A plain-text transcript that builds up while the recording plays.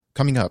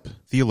Coming up,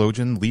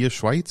 theologian Leah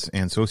Schweitz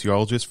and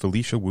sociologist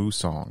Felicia Wu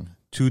Song,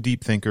 two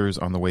deep thinkers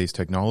on the ways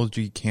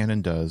technology can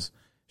and does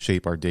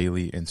shape our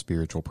daily and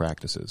spiritual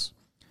practices.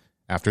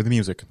 After the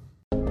music.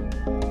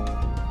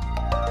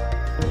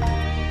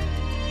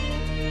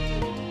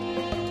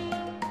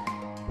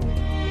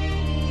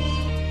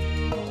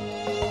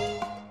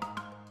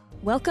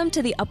 Welcome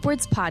to the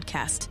Upwards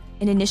Podcast,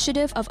 an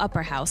initiative of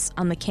Upper House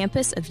on the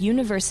campus of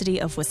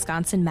University of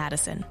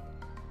Wisconsin-Madison.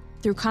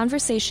 Through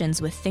conversations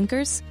with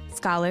thinkers,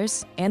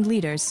 scholars, and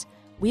leaders,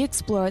 we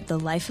explore the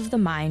life of the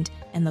mind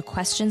and the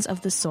questions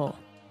of the soul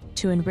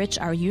to enrich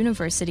our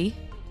university,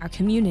 our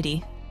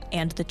community,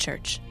 and the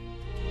church.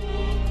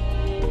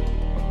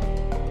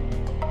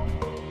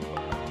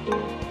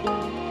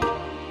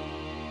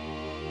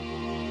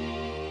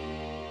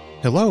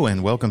 Hello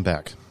and welcome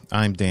back.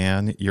 I'm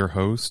Dan, your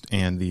host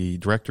and the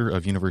Director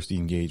of University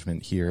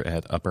Engagement here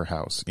at Upper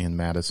House in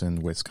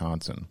Madison,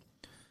 Wisconsin.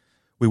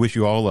 We wish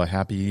you all a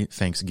happy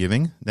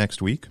Thanksgiving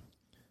next week.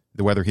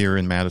 The weather here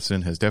in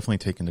Madison has definitely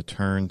taken a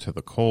turn to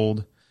the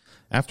cold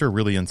after a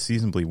really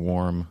unseasonably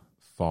warm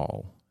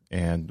fall.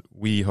 And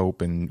we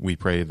hope and we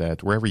pray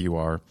that wherever you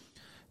are,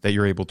 that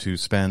you're able to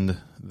spend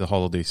the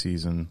holiday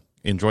season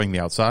enjoying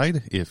the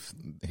outside, if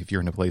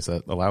you're in a place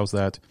that allows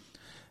that,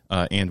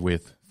 and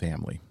with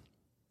family.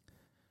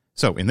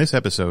 So, in this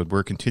episode,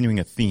 we're continuing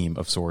a theme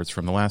of sorts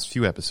from the last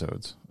few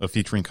episodes of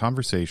featuring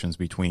conversations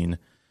between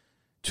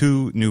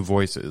two new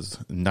voices,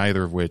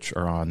 neither of which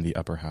are on the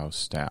Upper House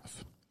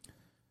staff.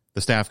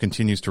 The staff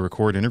continues to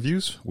record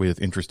interviews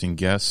with interesting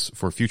guests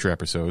for future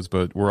episodes,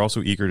 but we're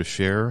also eager to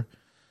share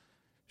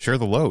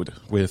the load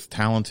with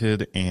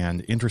talented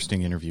and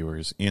interesting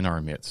interviewers in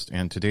our midst.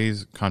 And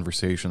today's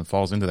conversation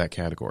falls into that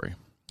category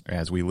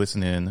as we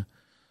listen in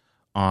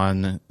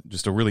on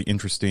just a really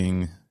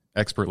interesting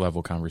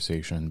expert-level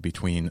conversation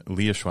between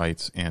Leah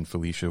Schweitz and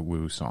Felicia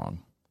Wu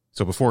Song.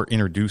 So before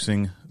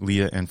introducing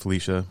Leah and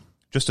Felicia,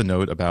 just a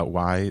note about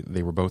why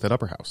they were both at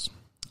Upper House.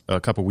 A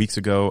couple weeks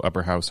ago,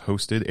 Upper House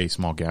hosted a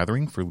small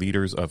gathering for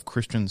leaders of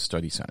Christian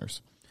study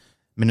centers,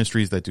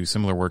 ministries that do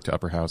similar work to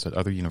Upper House at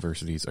other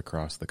universities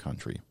across the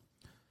country.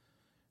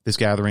 This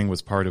gathering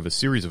was part of a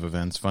series of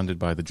events funded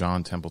by the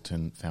John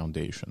Templeton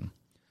Foundation.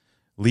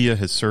 Leah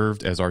has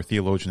served as our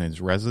theologian in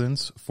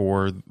residence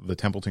for the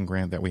Templeton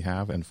grant that we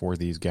have and for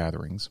these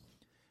gatherings.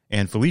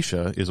 And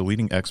Felicia is a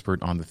leading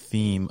expert on the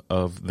theme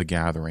of the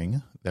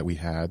gathering that we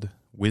had,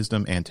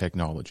 wisdom and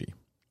technology.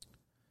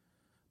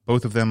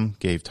 Both of them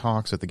gave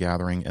talks at the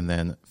gathering and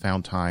then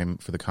found time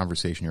for the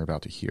conversation you're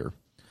about to hear.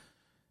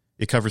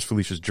 It covers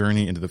Felicia's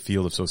journey into the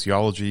field of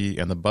sociology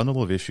and the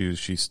bundle of issues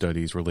she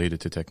studies related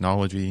to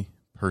technology,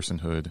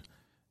 personhood,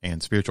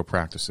 and spiritual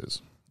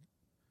practices.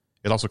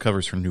 It also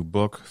covers her new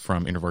book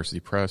from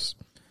InterVarsity Press,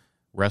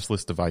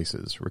 Restless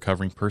Devices,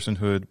 Recovering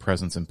Personhood,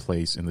 Presence, and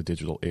Place in the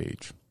Digital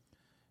Age.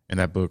 And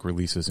that book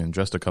releases in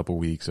just a couple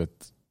weeks at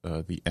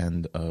the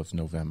end of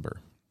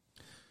November.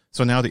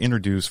 So now to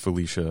introduce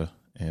Felicia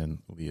and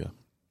Leah.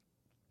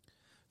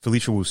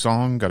 Felicia Wu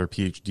Song got her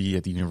PhD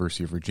at the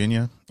University of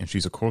Virginia, and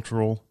she's a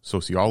cultural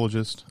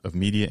sociologist of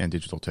media and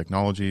digital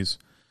technologies.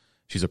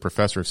 She's a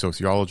professor of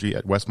sociology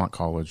at Westmont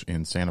College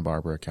in Santa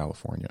Barbara,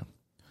 California.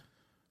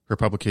 Her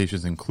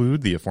publications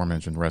include the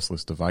aforementioned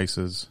Restless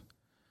Devices,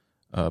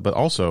 but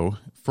also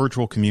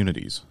Virtual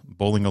Communities,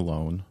 Bowling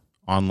Alone,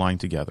 Online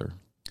Together,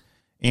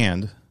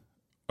 and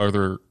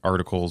other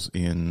articles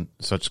in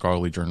such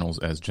scholarly journals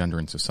as Gender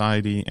and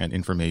Society and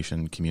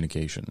Information,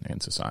 Communication,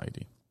 and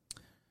Society.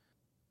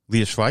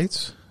 Leah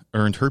Schweitz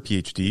earned her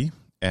PhD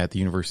at the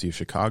University of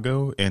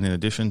Chicago, and in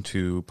addition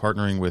to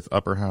partnering with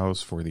Upper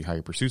House for the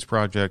Higher Pursuits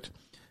Project,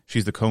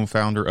 she's the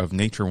co-founder of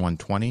Nature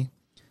 120,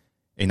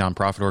 a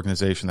nonprofit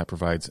organization that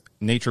provides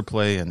nature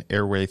play and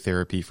airway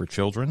therapy for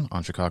children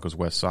on Chicago's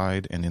west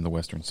side and in the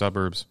western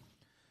suburbs.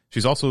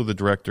 She's also the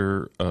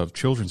director of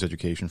children's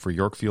education for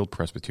Yorkfield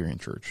Presbyterian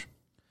Church.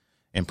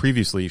 And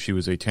previously, she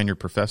was a tenured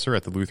professor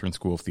at the Lutheran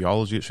School of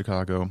Theology at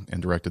Chicago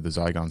and directed the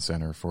Zygon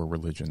Center for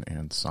Religion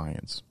and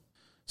Science.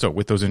 So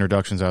with those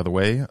introductions out of the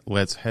way,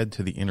 let's head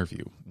to the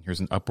interview. Here's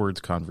an Upwards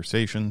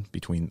conversation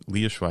between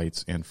Leah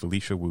Schweitz and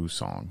Felicia Wu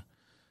Song.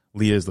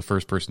 Leah is the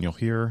first person you'll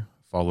hear,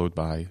 followed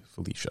by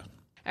Felicia.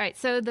 All right,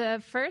 so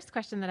the first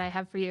question that I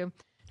have for you,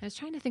 I was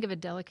trying to think of a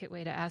delicate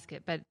way to ask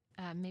it, but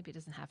maybe it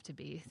doesn't have to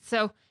be.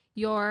 So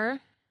your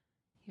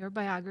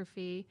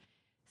biography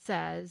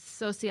says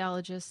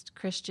sociologist,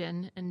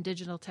 Christian, and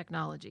digital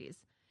technologies.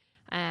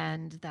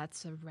 And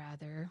that's a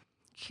rather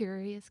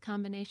curious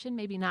combination,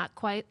 maybe not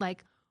quite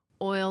like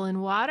oil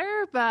and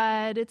water,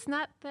 but it's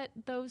not that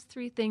those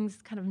three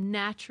things kind of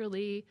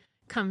naturally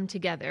come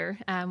together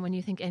when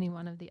you think any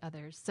one of the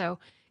others. So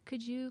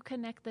could you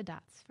connect the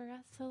dots for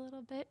us a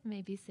little bit?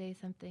 Maybe say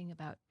something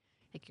about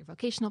like your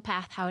vocational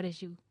path, how it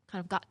is you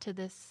kind of got to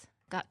this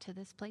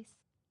place?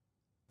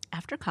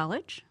 After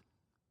college,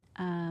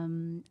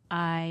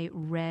 I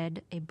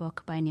read a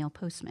book by Neil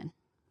Postman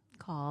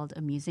called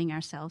Amusing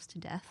Ourselves to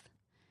Death.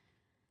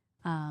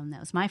 That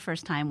was my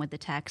first time with the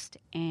text.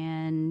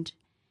 And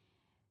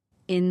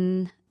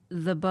in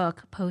the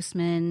book,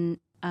 Postman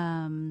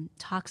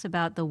talks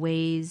about the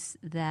ways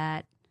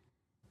that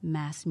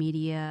mass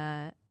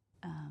media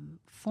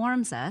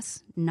forms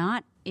us,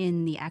 not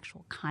in the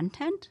actual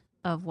content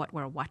of what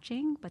we're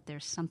watching, but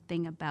there's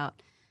something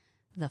about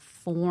the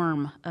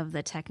form of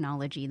the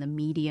technology, the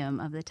medium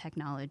of the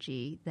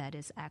technology that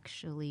is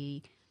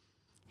actually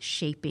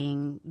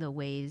shaping the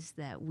ways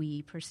that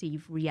we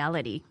perceive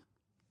reality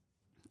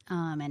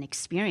and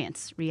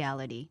experience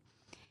reality.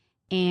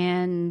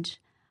 And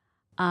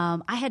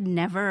I had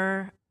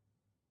never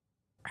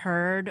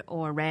heard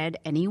or read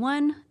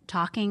anyone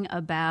talking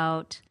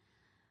about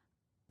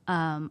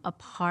a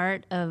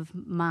part of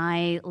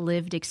my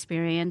lived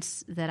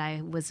experience that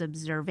I was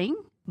observing,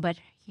 but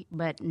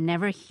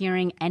never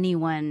hearing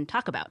anyone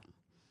talk about.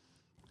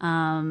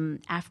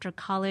 After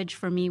college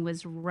for me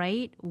was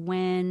right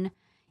when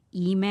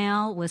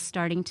email was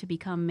starting to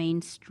become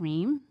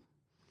mainstream.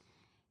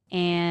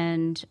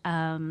 And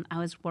I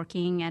was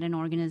working at an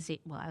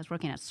organization, I was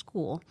working at a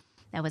school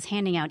that was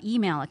handing out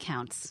email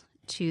accounts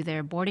to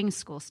their boarding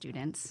school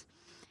students.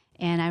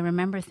 And I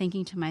remember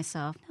thinking to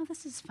myself, no,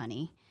 this is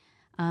funny.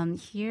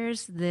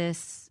 Here's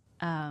this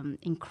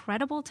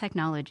incredible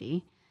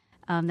technology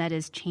that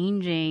is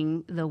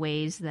changing the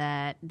ways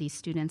that these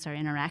students are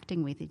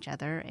interacting with each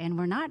other, and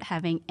we're not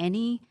having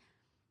any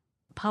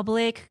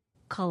public,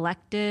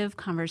 collective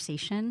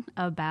conversation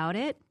about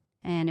it.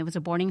 And it was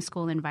a boarding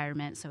school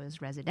environment, so it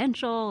was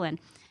residential. And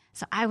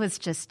so I was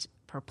just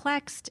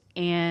perplexed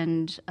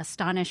and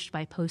astonished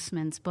by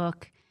Postman's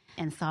book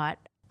and thought,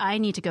 I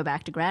need to go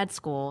back to grad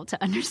school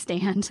to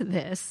understand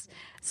this.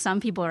 Some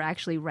people are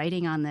actually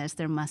writing on this.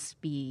 There must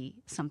be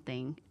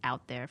something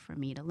out there for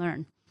me to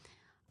learn.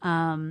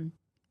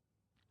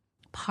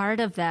 Part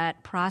of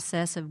that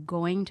process of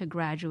going to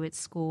graduate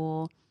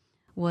school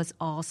was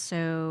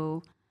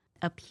also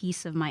a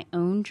piece of my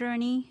own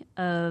journey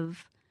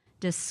of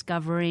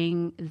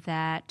discovering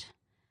that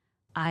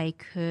I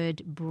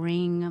could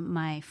bring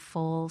my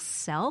full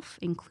self,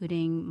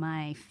 including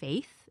my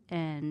faith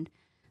and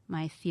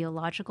my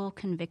theological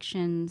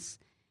convictions,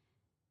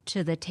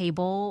 to the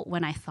table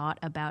when I thought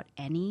about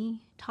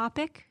any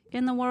topic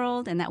in the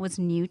world. And that was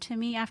new to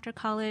me after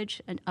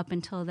college. And up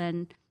until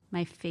then,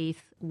 my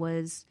faith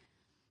was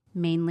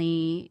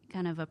mainly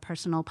kind of a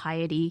personal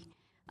piety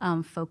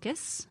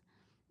focus.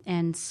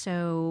 And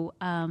so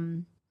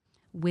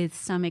with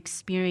some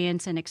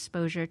experience and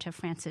exposure to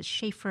Francis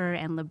Schaeffer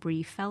and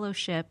L'Abri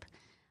Fellowship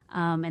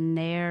and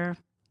their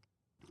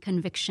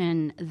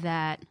conviction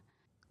that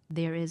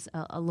there is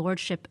a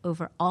lordship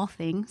over all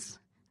things,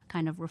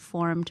 kind of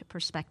reformed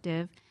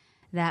perspective,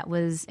 that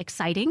was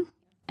exciting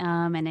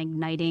and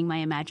igniting my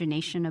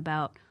imagination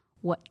about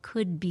what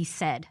could be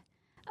said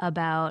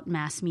about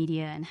mass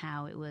media and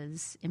how it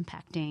was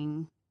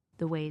impacting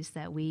the ways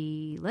that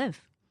we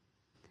live.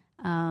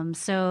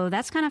 So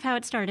that's kind of how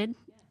it started.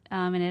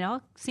 And it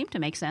all seemed to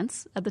make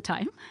sense at the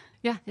time.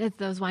 Yeah,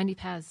 those windy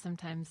paths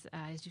sometimes,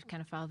 as you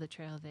kind of follow the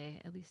trail,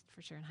 they, at least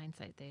for sure in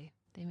hindsight, they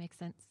make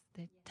sense.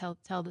 They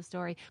tell the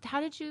story.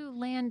 How did you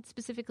land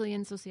specifically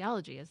in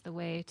sociology as the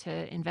way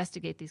to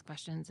investigate these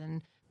questions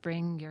and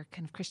bring your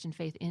kind of Christian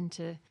faith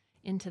into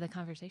the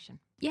conversation?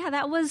 Yeah,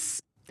 that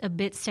was a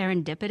bit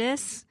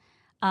serendipitous.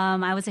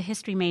 I was a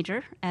history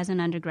major as an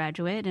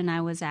undergraduate, and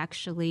I was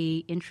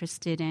actually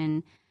interested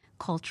in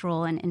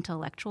cultural and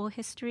intellectual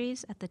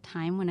histories at the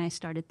time when I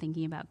started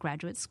thinking about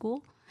graduate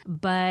school.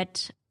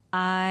 But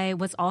I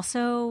was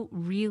also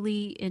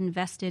really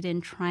invested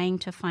in trying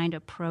to find a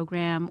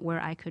program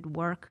where I could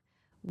work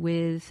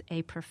with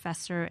a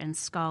professor and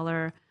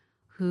scholar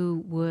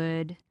who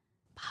would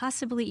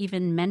possibly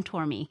even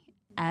mentor me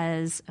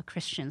as a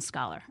Christian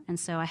scholar. And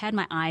so I had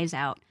my eyes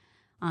out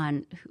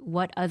on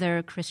what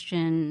other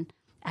Christian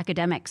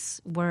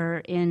academics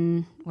were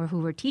in or who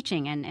were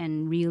teaching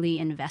and really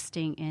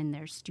investing in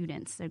their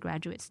students, their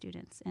graduate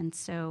students. And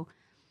so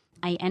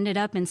I ended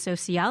up in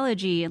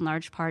sociology in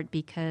large part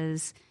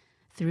because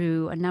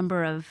through a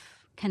number of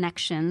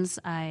connections,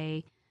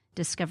 I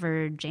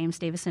discovered James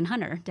Davison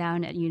Hunter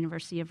down at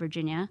University of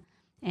Virginia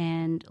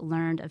and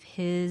learned of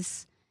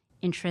his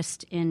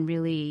interest in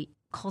really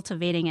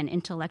cultivating an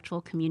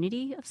intellectual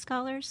community of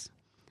scholars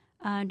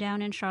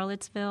down in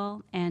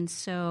Charlottesville. And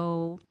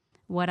so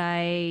what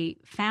I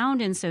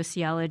found in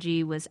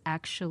sociology was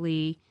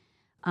actually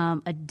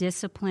a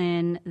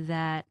discipline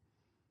that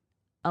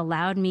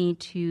allowed me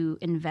to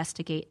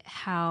investigate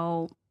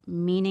how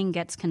meaning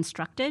gets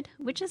constructed,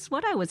 which is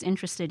what I was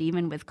interested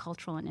even with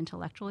cultural and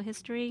intellectual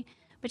history,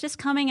 but just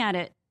coming at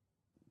it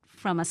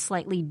from a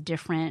slightly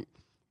different,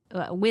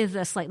 with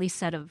a slightly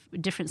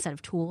different set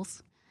of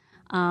tools,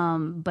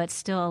 but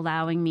still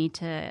allowing me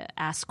to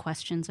ask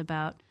questions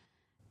about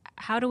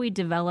how do we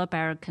develop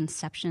our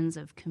conceptions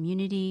of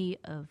community,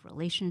 of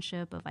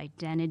relationship, of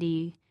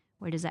identity?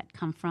 Where does that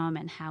come from,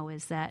 and how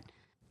is that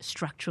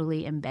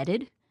structurally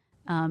embedded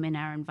in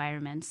our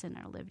environments and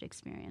our lived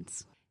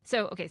experience?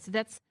 So, okay, so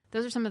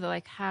those are some of the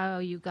like how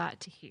you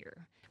got to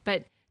here.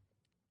 But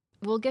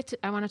we'll get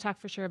to. I want to talk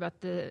for sure about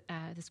the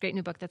this great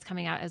new book that's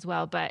coming out as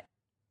well. But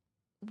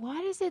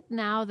what is it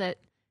now that,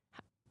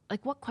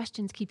 like, what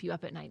questions keep you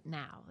up at night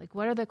now? Like,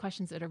 what are the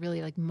questions that are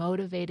really like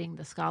motivating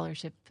the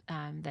scholarship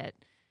that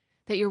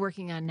you're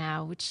working on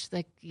now? Which,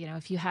 like,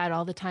 if you had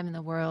all the time in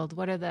the world,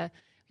 if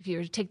you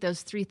were to take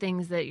those three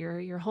things that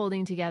you're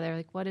holding together,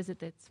 like, what is it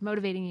that's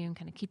motivating you and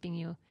kind of keeping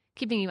you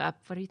up?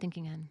 What are you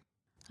thinking in?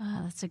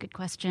 That's a good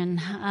question.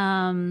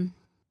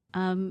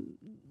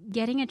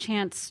 Getting a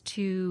chance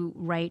to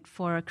write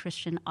for a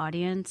Christian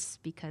audience,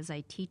 because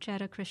I teach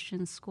at a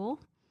Christian school,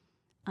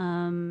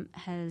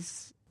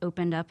 has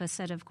opened up a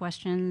set of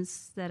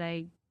questions that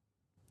I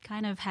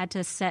kind of had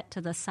to set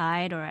to the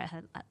side, or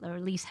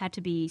at least had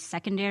to be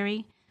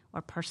secondary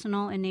or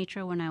personal in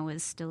nature when I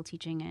was still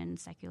teaching in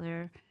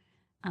secular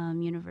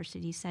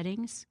university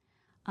settings.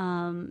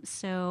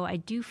 So I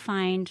do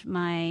find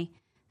my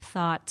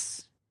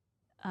thoughts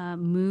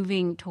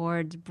moving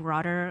towards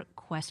broader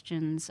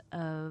questions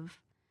of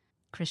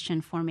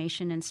Christian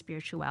formation and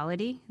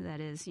spirituality.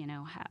 That is,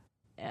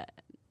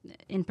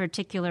 in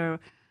particular,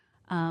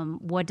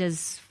 what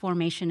does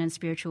formation and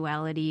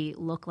spirituality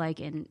look like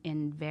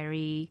in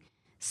very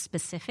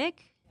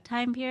specific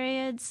time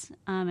periods,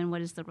 and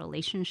what is the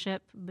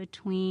relationship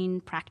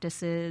between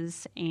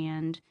practices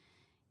and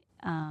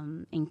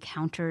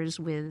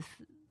encounters with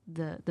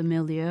the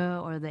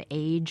milieu or the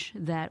age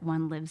that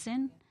one lives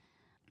in.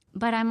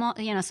 But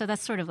so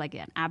that's sort of like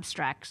an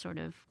abstract sort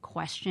of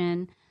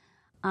question.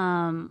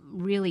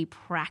 Really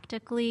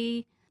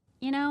practically,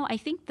 I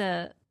think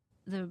the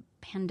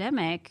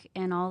pandemic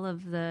and all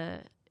of the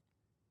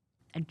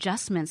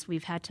adjustments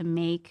we've had to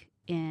make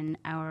in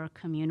our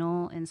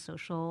communal and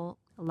social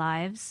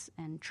lives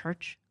and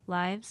church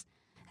lives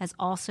has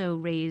also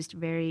raised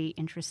very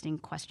interesting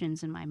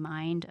questions in my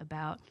mind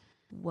about,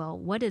 well,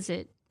 what does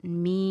it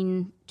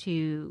mean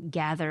to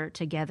gather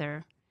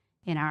together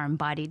in our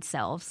embodied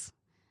selves?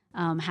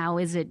 How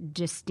is it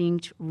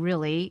distinct,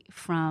 really,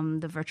 from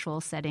the virtual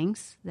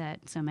settings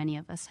that so many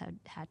of us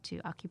had to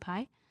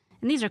occupy?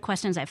 And these are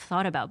questions I've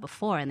thought about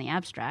before in the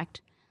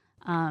abstract,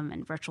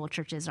 and virtual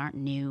churches aren't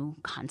new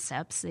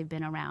concepts. They've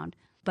been around.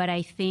 But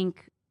I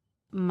think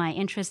my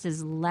interest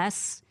is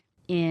less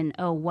in,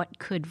 what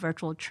could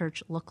virtual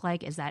church look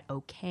like? Is that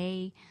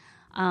okay?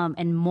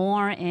 And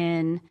more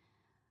in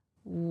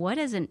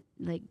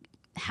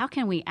how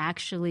can we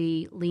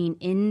actually lean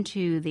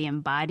into the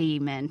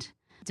embodiment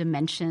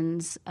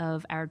dimensions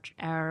of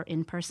our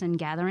in-person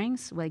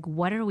gatherings? Like,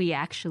 what are we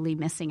actually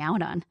missing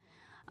out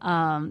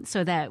on,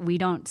 so that we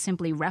don't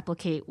simply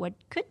replicate what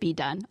could be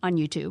done on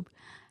YouTube?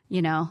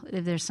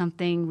 If there's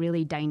something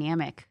really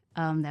dynamic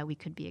that we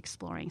could be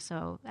exploring.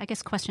 So I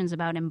guess questions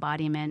about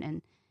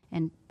embodiment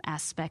and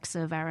aspects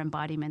of our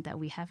embodiment that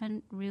we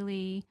haven't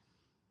really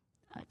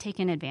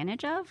taken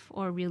advantage of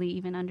or really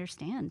even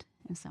understand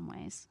in some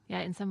ways. Yeah,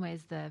 in some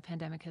ways the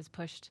pandemic has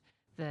pushed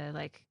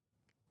the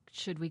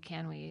should we,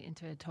 can we,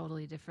 into a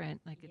totally different,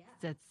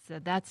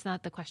 that's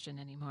not the question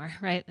anymore,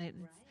 right?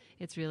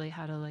 It's really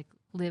how to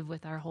live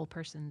with our whole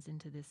persons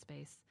into this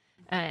space,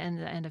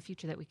 and a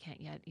future that we can't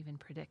yet even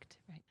predict,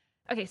 right?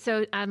 Okay,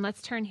 so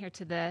let's turn here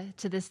to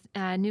this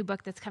new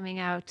book that's coming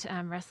out,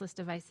 Restless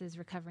Devices: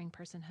 Recovering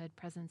Personhood,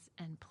 Presence,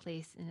 and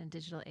Place in a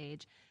Digital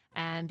Age.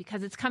 And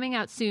because it's coming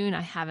out soon,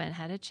 I haven't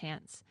had a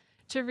chance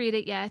to read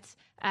it yet,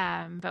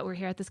 but we're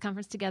here at this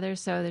conference together,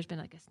 so there's been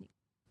a sneak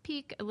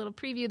peek, a little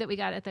preview that we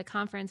got at the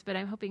conference, but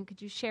I'm hoping,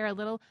 could you share a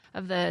little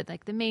of the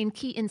main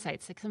key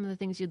insights, some of the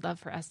things you'd love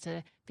for us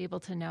to be able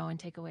to know and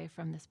take away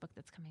from this book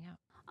that's coming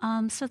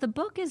out? So the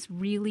book is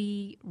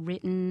really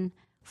written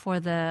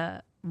for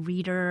the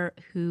reader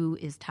who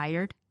is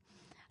tired,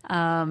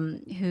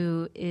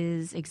 who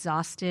is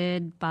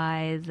exhausted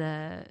by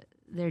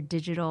their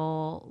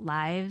digital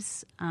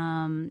lives,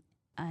 and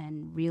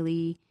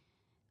really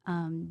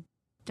don't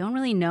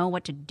really know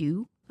what to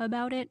do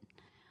about it.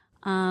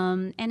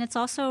 And it's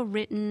also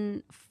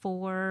written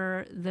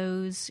for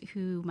those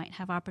who might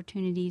have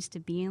opportunities to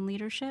be in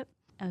leadership,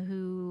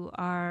 who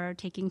are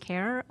taking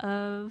care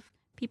of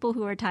people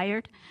who are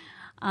tired,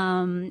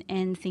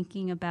 and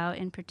thinking about,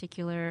 in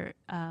particular,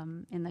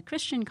 in the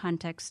Christian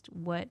context,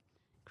 what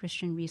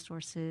Christian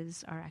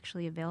resources are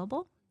actually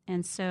available.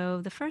 And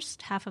so the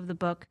first half of the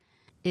book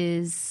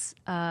is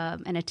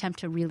an attempt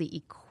to really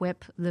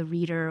equip the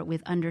reader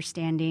with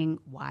understanding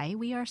why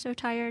we are so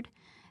tired.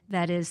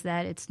 That is,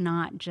 that it's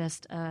not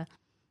just an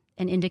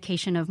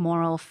indication of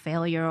moral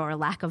failure or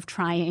lack of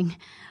trying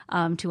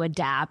to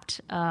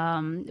adapt,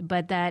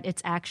 but that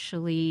it's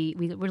actually,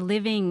 we're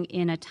living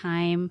in a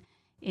time,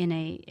 in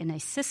a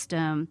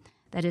system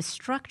that is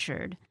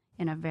structured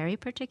in a very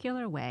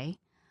particular way,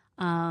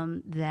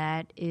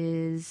 that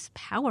is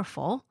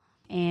powerful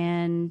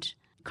and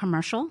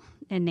commercial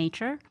in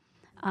nature,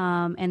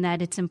 and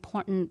that it's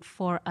important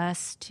for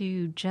us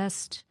to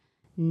just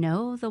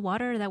know the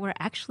water that we're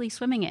actually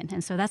swimming in.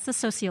 And so that's the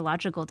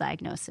sociological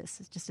diagnosis.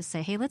 It's just to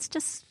say, hey, let's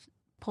just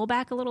pull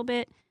back a little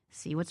bit,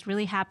 see what's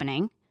really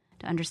happening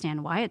to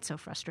understand why it's so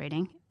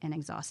frustrating and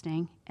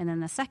exhausting. And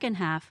then the second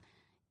half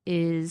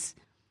is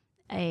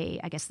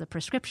the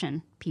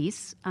prescription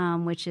piece,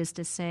 which is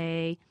to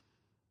say,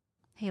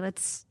 hey,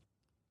 let's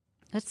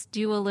Let's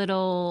do a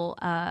little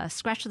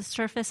scratch the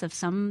surface of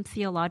some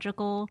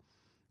theological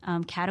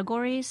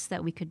categories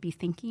that we could be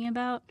thinking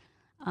about,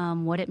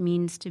 what it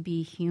means to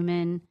be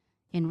human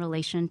in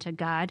relation to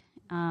God,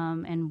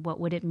 and what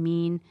would it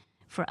mean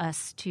for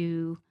us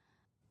to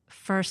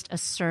first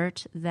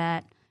assert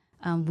that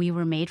we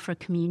were made for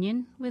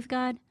communion with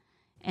God,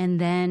 and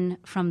then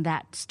from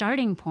that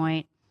starting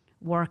point,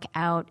 work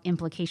out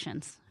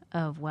implications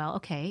of, well,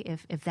 okay,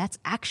 if that's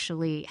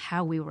actually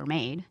how we were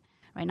made,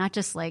 right? Not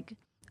just like,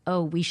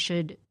 oh, we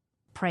should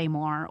pray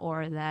more,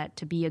 or that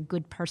to be a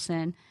good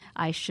person,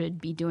 I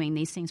should be doing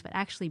these things, but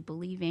actually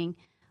believing,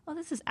 oh,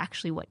 this is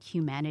actually what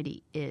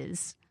humanity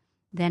is.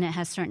 Then it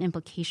has certain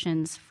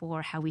implications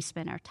for how we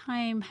spend our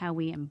time, how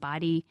we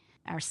embody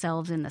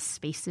ourselves in the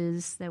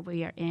spaces that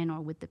we are in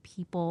or with the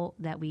people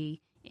that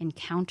we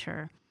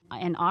encounter,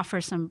 and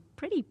offer some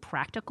pretty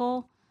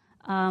practical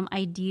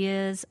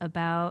ideas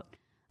about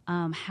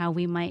how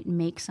we might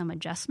make some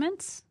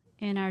adjustments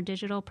in our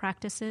digital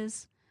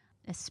practices,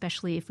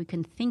 especially if we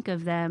can think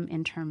of them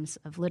in terms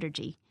of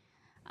liturgy,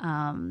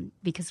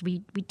 because we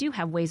do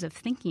have ways of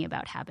thinking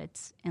about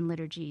habits and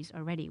liturgies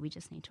already. We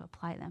just need to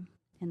apply them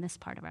in this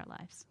part of our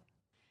lives.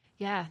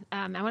 Yeah,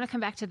 I want to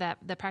come back to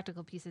the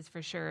practical pieces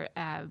for sure.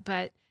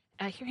 But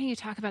hearing you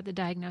talk about the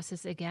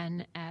diagnosis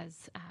again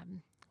as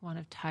one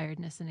of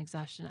tiredness and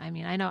exhaustion, I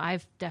mean, I know I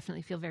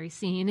definitely feel very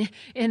seen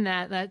in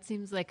that. That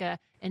seems like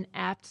an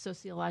apt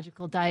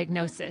sociological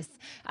diagnosis.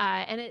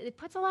 And it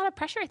puts a lot of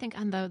pressure, I think,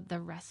 on the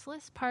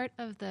restless part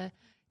of the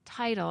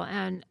title.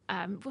 And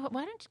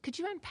could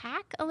you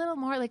unpack a little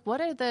more? Like, what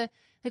are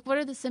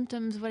the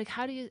symptoms?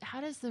 How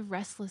does the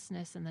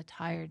restlessness and the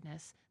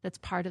tiredness that's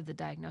part of the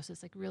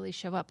diagnosis really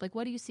show up? Like,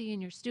 what do you see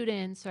in your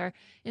students or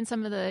in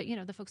some of the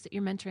the folks that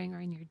you're mentoring or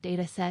in your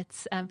data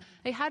sets?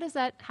 How does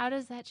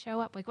that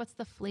show up? Like, what's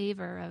the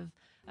flavor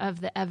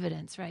of the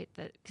evidence, right?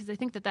 Because I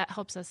think that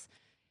helps us.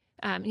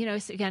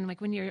 Again,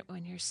 like when you're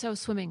so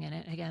swimming in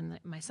it, again,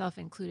 myself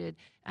included,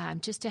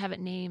 just to have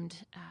it named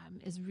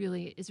is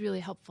really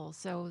helpful.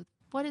 So,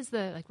 what is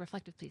the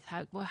reflective piece?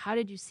 How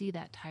did you see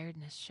that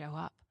tiredness show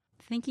up?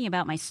 Thinking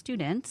about my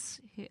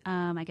students,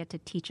 I get to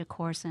teach a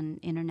course on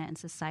internet and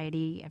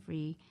society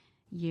every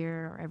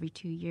year or every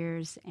 2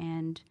 years,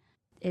 and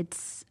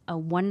it's a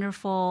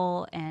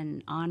wonderful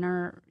and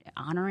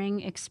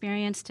honoring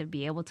experience to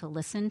be able to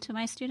listen to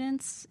my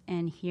students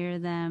and hear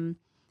them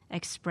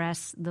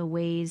express the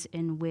ways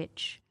in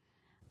which,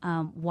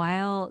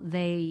 while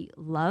they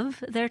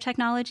love their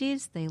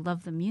technologies, they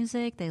love the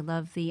music, they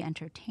love the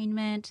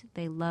entertainment,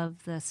 they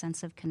love the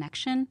sense of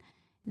connection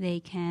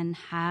they can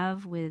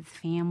have with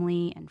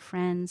family and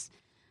friends,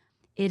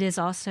 it is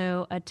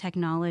also a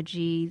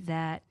technology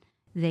that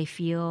they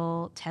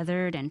feel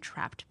tethered and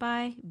trapped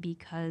by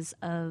because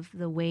of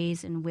the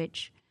ways in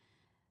which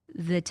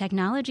the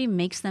technology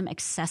makes them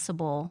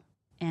accessible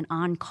and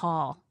on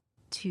call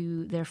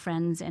to their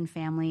friends and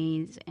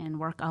families and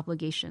work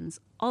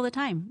obligations all the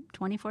time,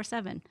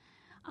 24/7.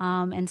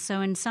 And so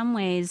in some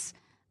ways,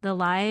 the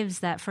lives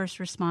that first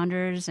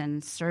responders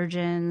and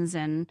surgeons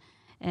and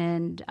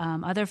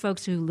other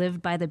folks who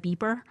lived by the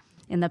beeper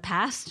in the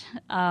past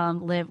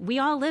we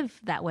all live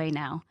that way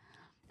now.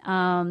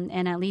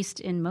 And at least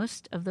in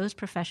most of those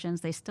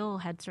professions, they still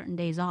had certain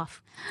days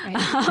off.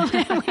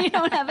 Right. We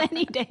don't have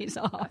any days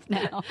off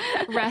now.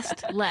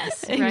 Rest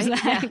less, right?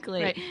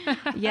 Exactly. Yeah,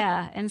 right.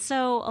 Yeah. And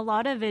so a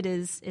lot of it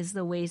is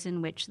the ways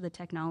in which the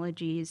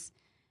technologies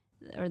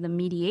or the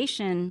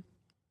mediation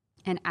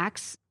and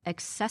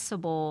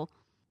accessible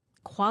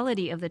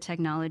quality of the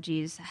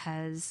technologies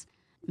has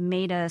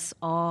made us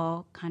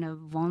all kind of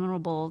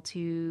vulnerable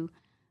to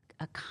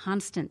a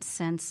constant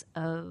sense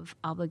of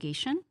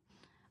obligation.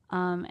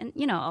 And,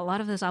 a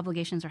lot of those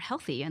obligations are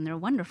healthy and they're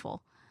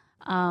wonderful.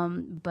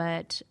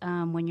 But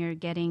when you're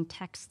getting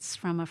texts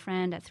from a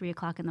friend at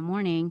 3:00 in the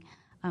morning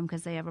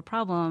because they have a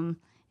problem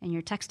and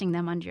you're texting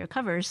them under your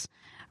covers,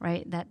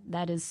 right,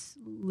 that is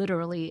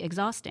literally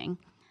exhausting.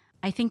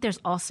 I think there's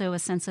also a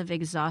sense of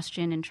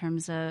exhaustion in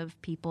terms of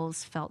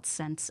people's felt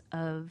sense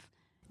of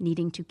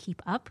needing to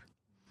keep up.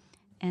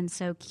 And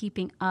so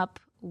keeping up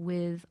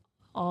with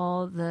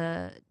all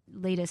the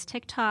latest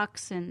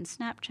TikToks and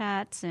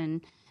Snapchats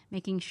and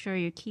making sure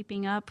you're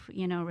keeping up,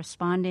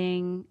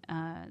 responding,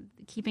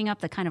 keeping up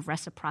the kind of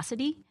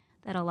reciprocity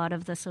that a lot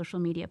of the social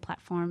media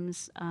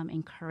platforms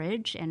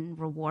encourage and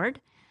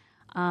reward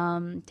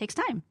takes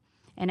time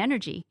and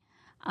energy.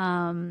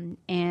 And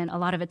a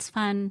lot of it's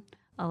fun.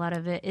 A lot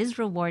of it is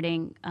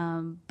rewarding,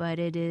 but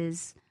it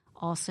is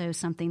also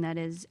something that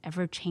is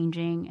ever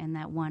changing and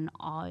that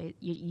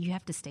you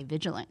have to stay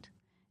vigilant.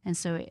 And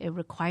so it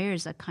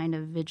requires a kind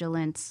of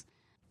vigilance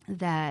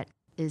that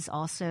is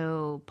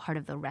also part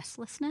of the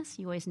restlessness.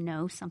 You always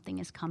know something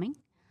is coming.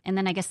 And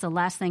then I guess the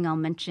last thing I'll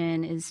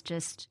mention is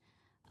just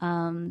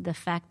the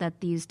fact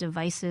that these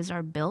devices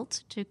are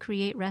built to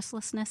create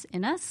restlessness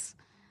in us.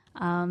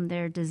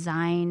 They're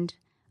designed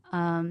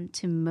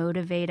to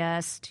motivate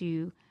us,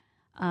 to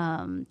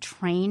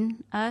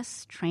train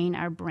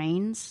our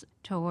brains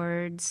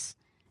towards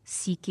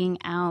seeking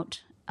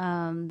out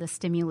the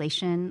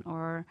stimulation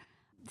or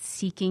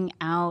seeking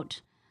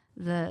out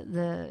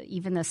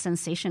even the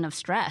sensation of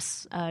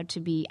stress, to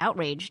be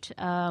outraged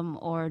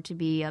or to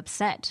be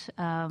upset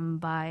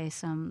by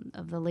some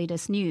of the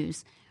latest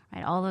news,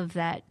 right? All of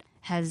that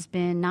has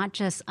been not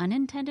just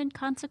unintended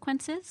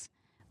consequences,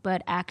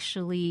 but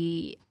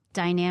actually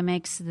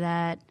dynamics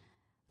that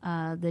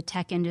the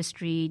tech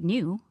industry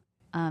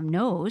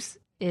knows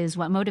is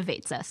what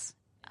motivates us.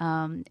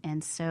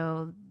 And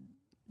so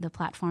the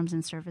platforms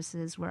and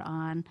services we're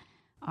on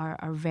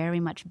are very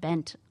much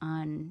bent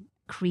on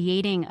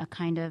creating a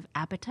kind of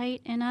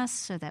appetite in us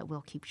so that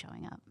we'll keep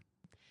showing up.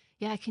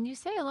 Yeah, can you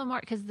say a little more?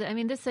 Because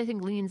this I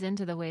think leans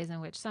into the ways in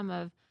which some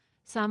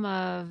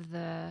of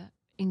the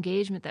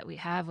engagement that we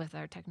have with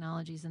our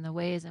technologies and the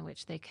ways in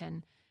which they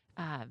can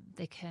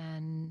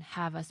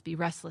have us be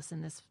restless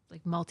in this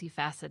like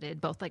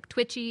multifaceted, both like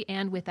twitchy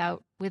and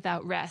without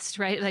rest,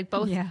 right? Like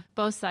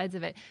both sides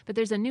of it. But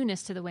there's a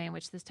newness to the way in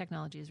which this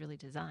technology is really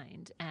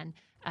designed. And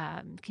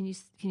can you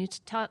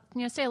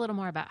say a little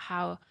more about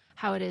how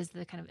it is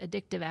the kind of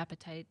addictive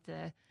appetite,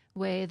 the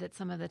way that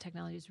some of the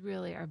technologies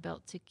really are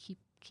built to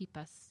keep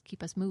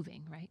us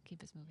moving, right?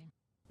 Keep us moving.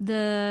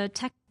 The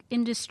tech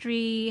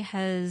industry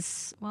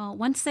has,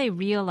 once they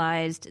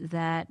realized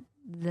that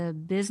the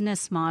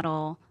business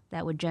model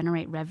that would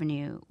generate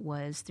revenue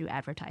was through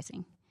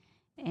advertising,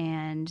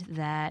 and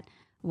that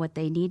what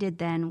they needed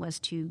then was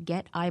to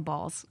get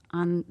eyeballs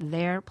on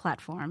their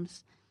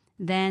platforms,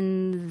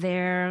 then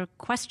their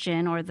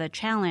question or the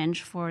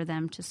challenge for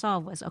them to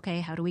solve was, okay,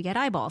 how do we get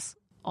eyeballs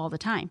all the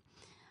time?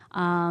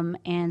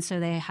 And so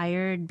they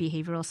hired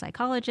behavioral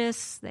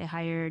psychologists, they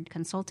hired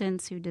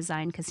consultants who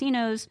design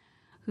casinos,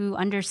 who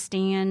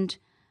understand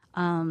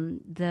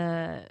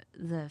the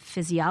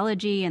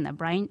physiology and the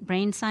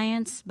brain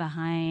science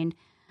behind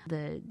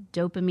the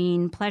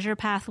dopamine pleasure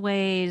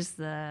pathways,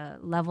 the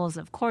levels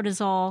of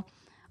cortisol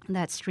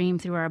that stream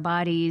through our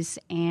bodies,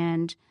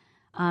 and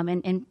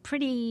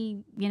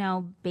pretty,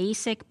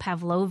 basic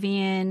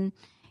Pavlovian,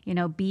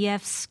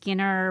 B.F.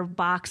 Skinner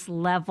box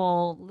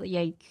level,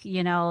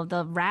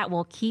 the rat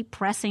will keep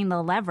pressing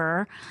the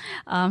lever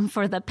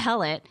for the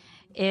pellet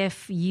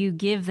if you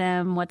give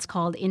them what's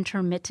called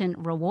intermittent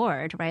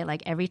reward, right?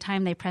 Like every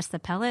time they press the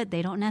pellet,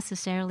 they don't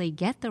necessarily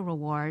get the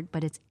reward,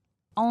 but it's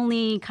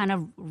only kind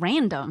of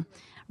random,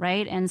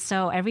 right? And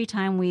so every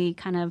time we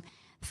kind of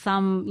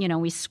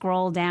we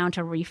scroll down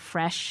to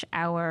refresh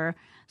our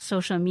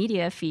social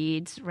media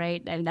feeds,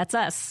 right? And that's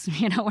us,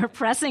 we're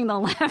pressing the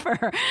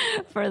lever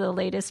for the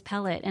latest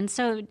pellet. And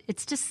so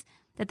it's just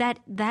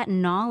that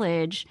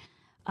knowledge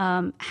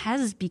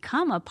has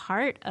become a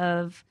part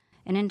of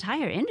an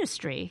entire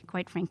industry,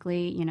 quite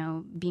frankly,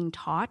 being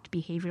taught.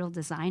 Behavioral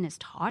design is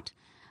taught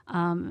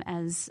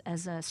as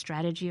a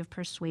strategy of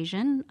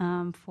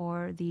persuasion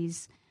for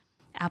these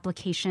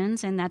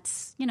applications. And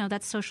that's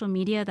social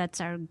media,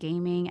 that's our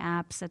gaming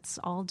apps, that's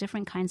all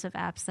different kinds of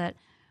apps that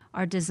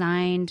are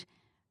designed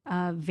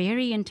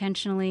very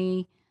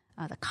intentionally.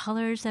 The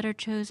colors that are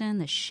chosen,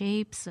 the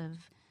shapes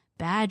of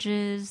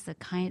badges,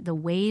 the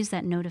ways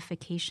that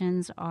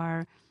notifications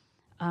are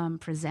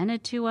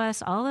presented to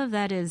us, all of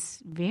that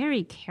is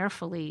very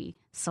carefully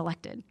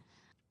selected.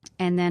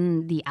 And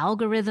then the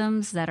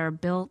algorithms that are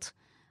built,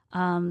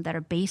 that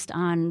are based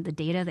on the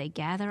data they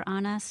gather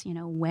on us,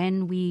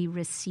 when we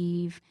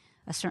receive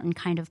a certain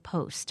kind of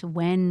post,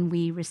 when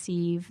we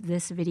receive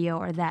this video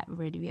or that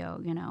video,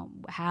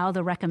 how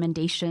the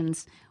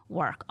recommendations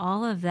work.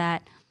 All of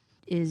that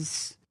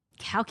is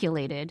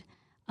calculated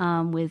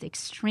with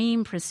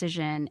extreme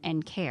precision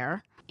and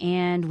care,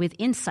 and with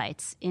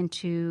insights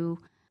into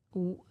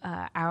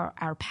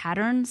our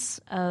patterns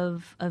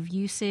of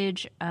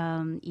usage,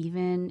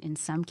 even in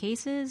some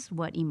cases,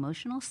 what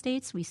emotional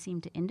states we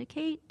seem to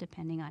indicate,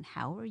 depending on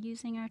how we're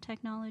using our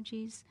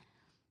technologies.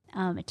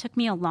 It took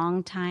me a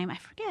long time. I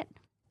forget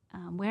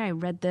where I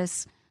read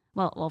this.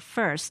 Well,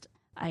 first,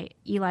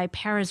 Eli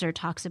Pariser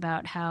talks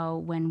about how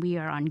when we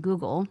are on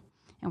Google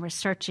and we're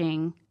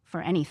searching for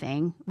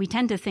anything, we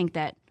tend to think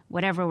that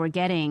whatever we're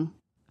getting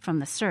from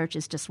the search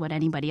is just what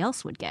anybody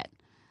else would get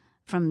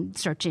from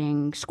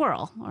searching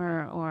squirrel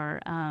or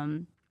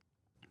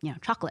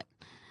chocolate.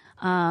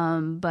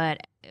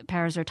 But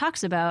Pariser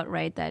talks about,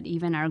 right, that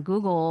even our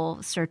Google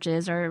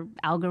searches are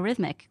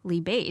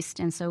algorithmically based.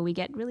 And so we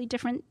get really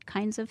different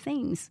kinds of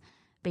things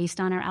based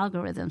on our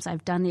algorithms.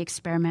 I've done the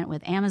experiment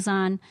with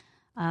Amazon.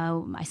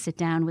 I sit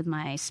down with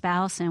my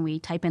spouse and we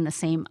type in the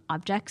same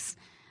objects,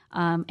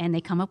 and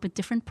they come up with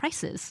different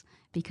prices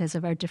because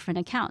of our different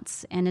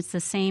accounts. And it's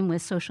the same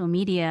with social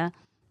media,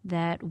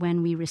 that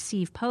when we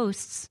receive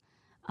posts,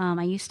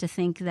 I used to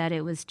think that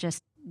it was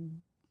just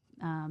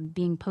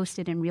being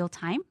posted in real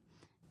time,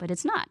 but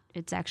it's not.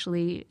 It's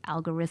actually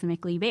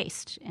algorithmically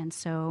based. And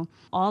so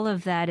all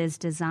of that is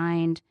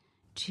designed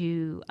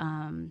to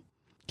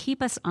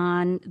keep us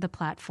on the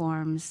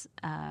platforms,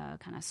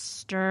 kind of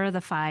stir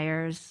the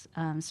fires,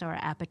 so our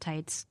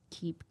appetites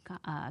keep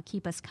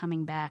us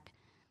coming back.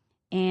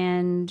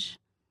 And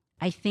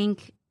I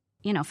think,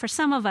 for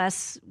some of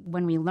us,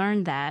 when we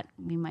learn that,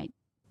 we might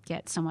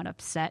get somewhat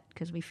upset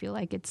because we feel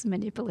like it's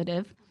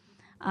manipulative.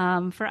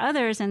 For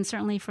others, and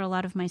certainly for a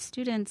lot of my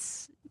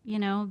students,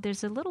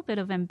 there's a little bit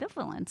of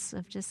ambivalence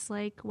of just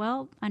like,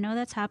 well, I know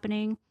that's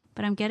happening,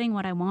 but I'm getting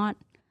what I want.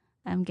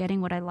 I'm getting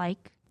what I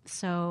like,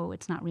 so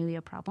it's not really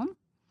a problem.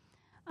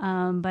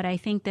 But I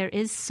think there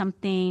is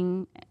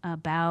something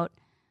about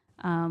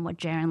what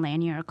Jaron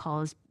Lanier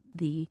calls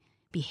the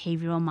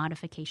behavioral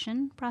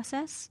modification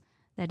process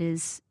that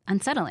is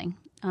unsettling.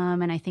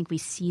 And I think we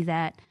see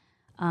that,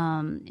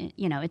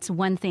 it's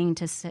one thing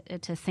to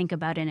think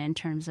about it in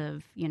terms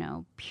of,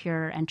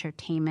 pure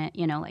entertainment,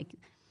 like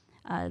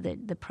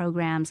the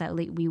programs that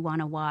we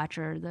want to watch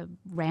or the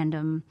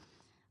random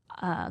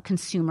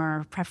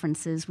consumer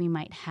preferences we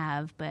might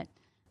have. But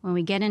when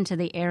we get into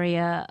the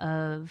area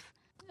of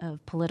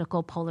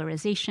political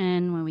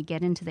polarization, when we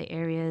get into the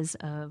areas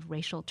of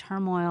racial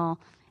turmoil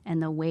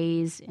and the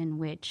ways in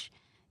which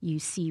you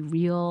see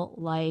real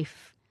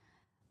life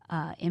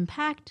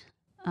impact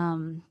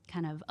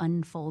kind of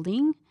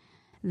unfolding,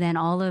 then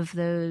all of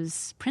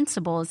those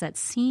principles that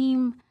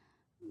seem,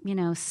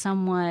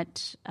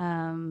 somewhat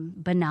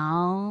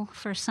banal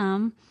for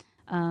some,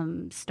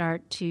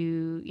 start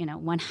to,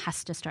 one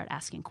has to start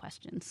asking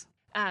questions.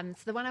 So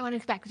the one I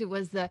wanted to go back to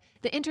was the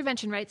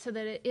intervention, right? So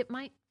that it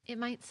might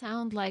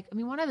sound like,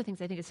 one of the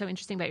things I think is so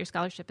interesting about your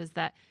scholarship is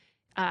that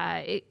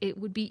it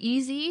would be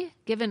easy,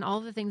 given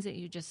all the things that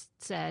you just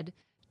said,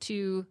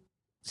 to,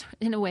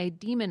 in a way,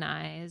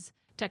 demonize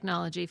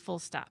technology, full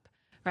stop,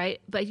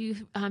 right? But you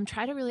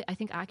try to really, I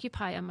think,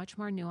 occupy a much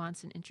more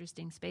nuanced and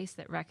interesting space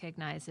that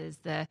recognizes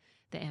the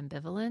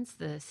ambivalence,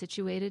 the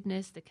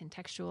situatedness, the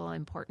contextual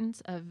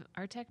importance of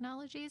our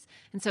technologies.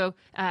 And so,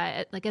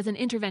 like as an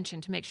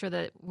intervention to make sure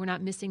that we're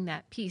not missing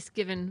that piece,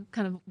 given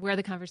kind of where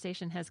the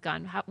conversation has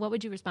gone, what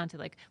would you respond to?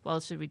 Like,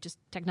 well,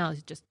 technology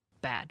is just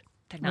bad.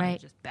 Technology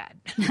is just bad.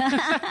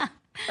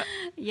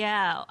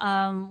 Yeah.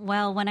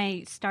 Well, when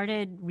I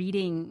started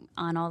reading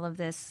on all of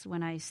this,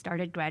 when I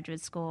started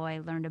graduate school, I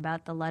learned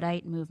about the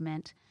Luddite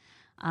movement.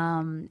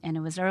 And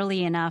it was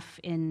early enough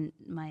in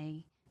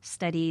my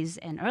studies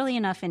and early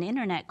enough in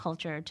internet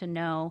culture to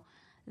know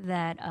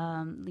that,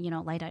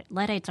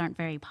 Luddites aren't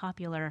very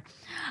popular.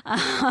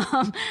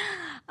 But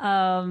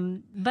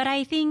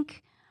I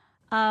think,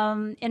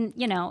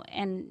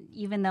 and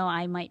even though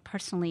I might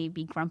personally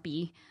be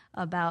grumpy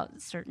about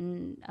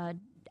certain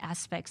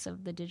aspects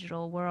of the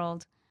digital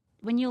world,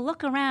 when you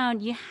look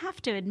around, you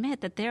have to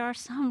admit that there are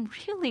some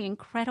really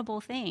incredible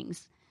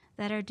things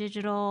that our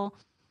digital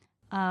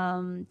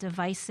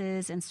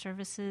devices and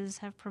services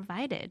have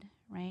provided,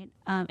 right?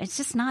 It's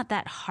just not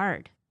that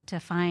hard to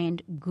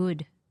find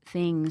good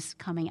things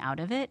coming out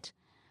of it.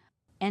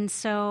 And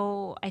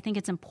so I think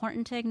it's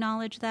important to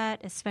acknowledge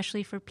that,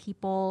 especially for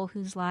people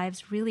whose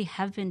lives really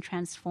have been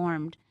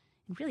transformed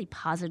in really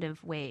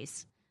positive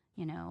ways,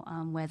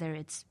 whether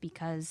it's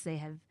because they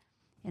have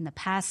in the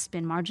past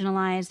been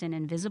marginalized and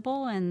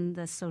invisible, and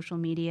the social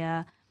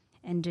media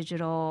and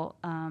digital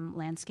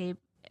landscape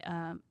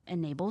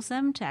enables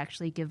them to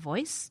actually give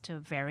voice to a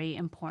very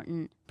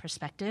important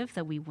perspective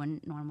that we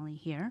wouldn't normally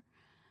hear.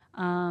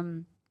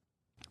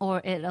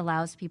 Or it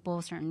allows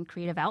people certain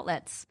creative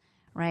outlets,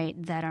 right,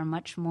 that are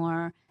much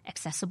more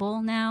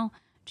accessible now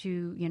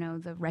to,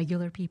 the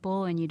regular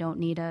people, and you don't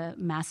need a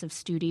massive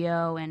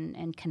studio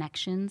and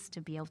connections to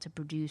be able to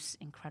produce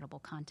incredible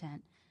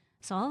content.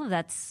 So all of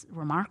that's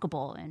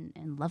remarkable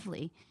and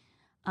lovely.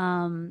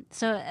 So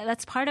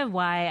that's part of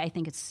why I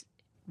think it's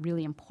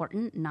really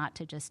important not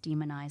to just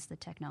demonize the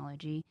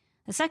technology.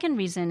 The second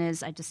reason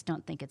is I just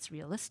don't think it's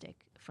realistic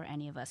for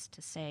any of us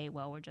to say,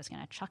 well, we're just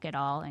going to chuck it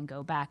all and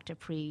go back to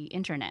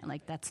pre-internet.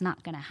 Like, that's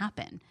not going to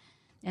happen.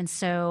 And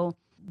so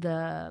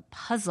the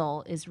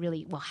puzzle is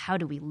really, well, how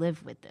do we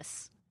live with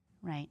this,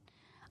 right?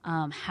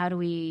 How do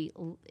we,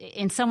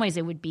 in some ways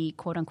it would be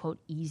quote unquote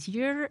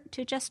easier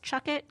to just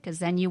chuck it, because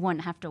then you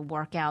wouldn't have to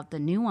work out the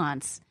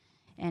nuance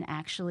and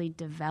actually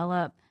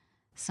develop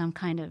some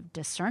kind of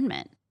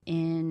discernment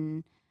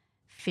in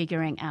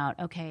figuring out,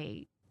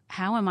 okay,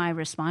 how am I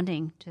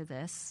responding to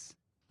this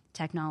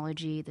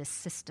technology, this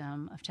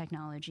system of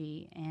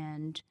technology,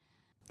 and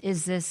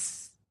is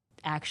this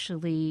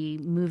actually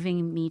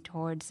moving me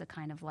towards the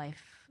kind of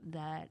life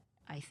that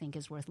I think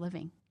is worth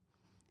living?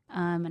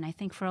 And I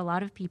think for a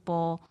lot of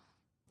people,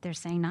 they're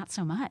saying not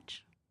so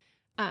much.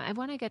 I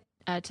want to get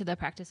to the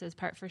practices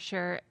part for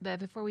sure, but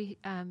before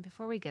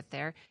we get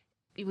there,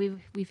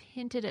 we've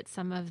hinted at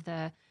some of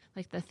the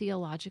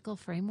theological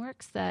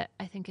frameworks that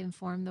I think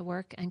inform the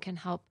work and can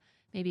help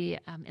maybe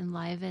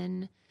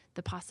enliven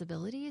the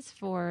possibilities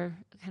for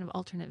kind of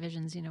alternate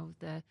visions.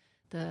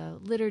 The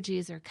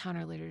liturgies or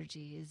counter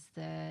liturgies,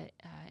 the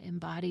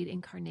embodied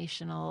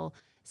incarnational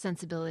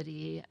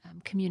sensibility,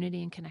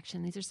 community and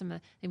connection. These are some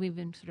of the, we've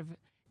been sort of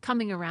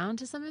coming around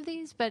to some of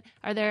these, but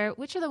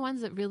which are the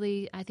ones that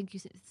really, I think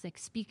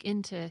speak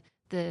into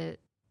the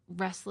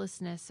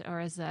restlessness,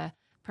 or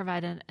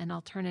provide an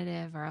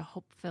alternative or a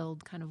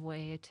hope-filled kind of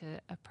way to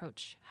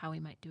approach how we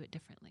might do it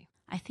differently?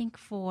 I think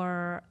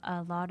for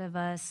a lot of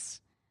us,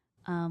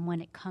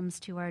 when it comes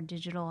to our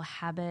digital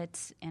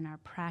habits and our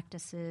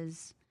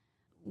practices,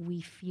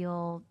 we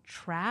feel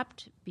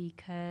trapped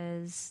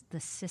because the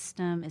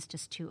system is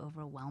just too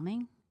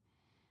overwhelming.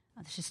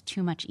 There's just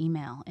too much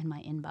email in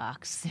my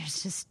inbox.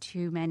 There's just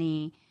too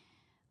many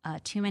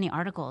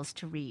articles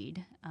to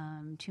read,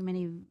 too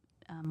many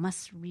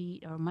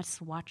must-read or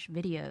must-watch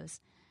videos.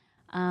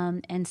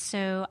 And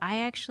so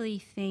I actually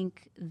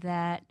think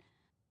that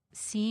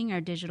seeing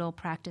our digital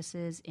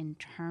practices in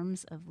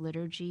terms of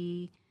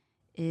liturgy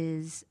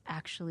is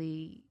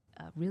actually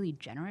really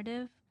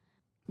generative,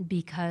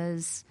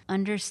 because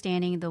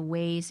understanding the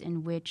ways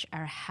in which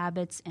our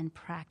habits and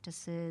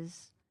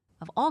practices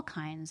of all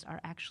kinds are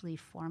actually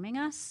forming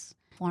us,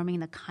 forming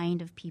the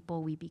kind of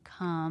people we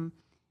become,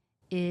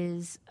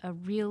 is a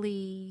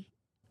really,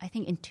 I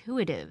think,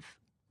 intuitive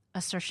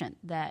assertion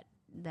that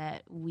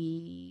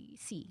we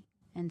see.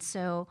 And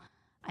so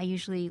I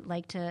usually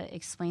like to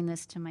explain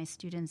this to my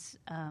students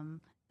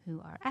who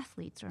are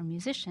athletes or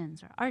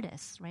musicians or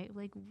artists, right?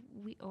 Like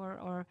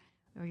or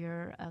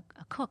you're a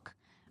cook,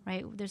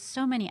 right? There's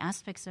so many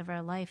aspects of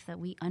our life that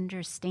we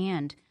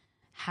understand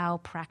how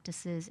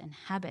practices and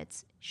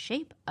habits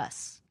shape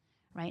us,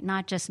 right?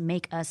 Not just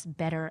make us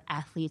better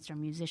athletes or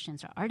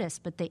musicians or artists,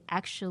 but they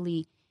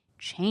actually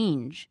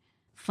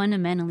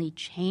fundamentally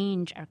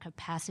change our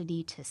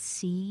capacity to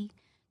see,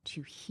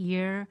 to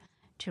hear,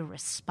 to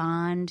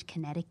respond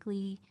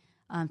kinetically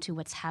to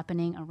what's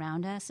happening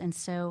around us. And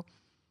so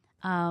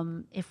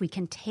if we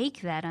can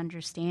take that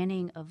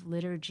understanding of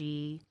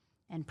liturgy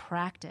and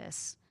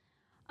practice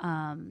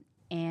and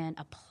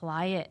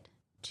apply it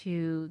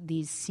to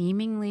these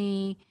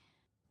seemingly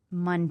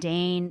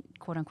mundane,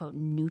 quote-unquote,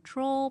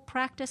 neutral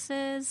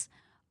practices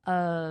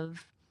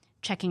of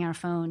checking our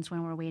phones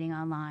when we're waiting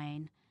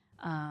online,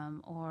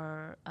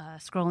 or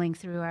scrolling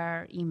through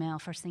our email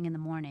first thing in the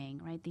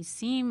morning, right? These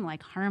seem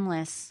like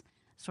harmless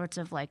sorts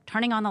of like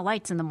turning on the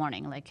lights in the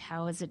morning. Like,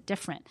 how is it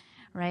different,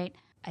 right?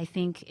 I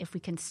think if we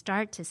can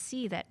start to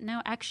see that,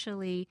 no,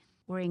 actually,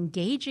 we're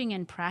engaging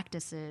in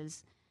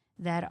practices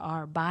that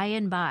are by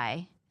and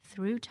by,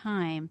 through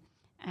time,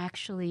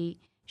 actually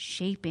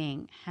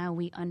shaping how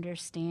we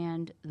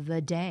understand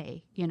the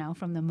day,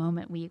 from the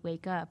moment we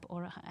wake up,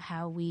 or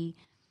how we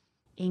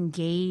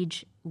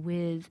engage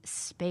with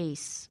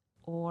space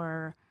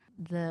or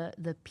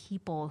the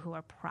people who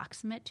are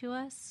proximate to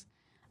us.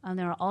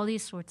 There are all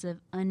these sorts of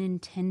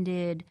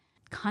unintended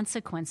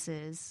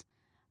consequences,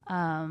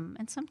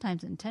 and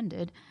sometimes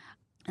intended,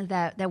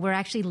 that we're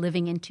actually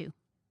living into.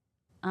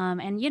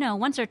 And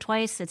once or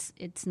twice,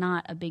 it's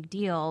not a big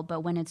deal,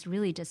 but when it's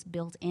really just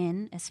built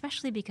in,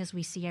 especially because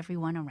we see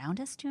everyone around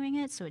us doing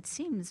it, so it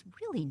seems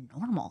really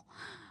normal,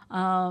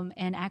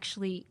 and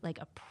actually like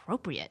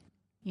appropriate.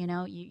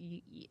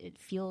 It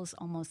feels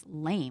almost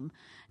lame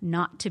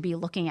not to be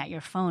looking at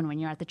your phone when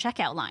you're at the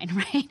checkout line,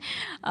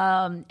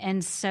 right?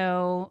 And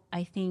so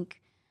I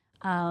think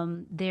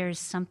there's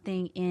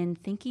something in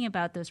thinking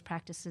about those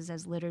practices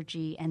as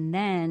liturgy. And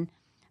then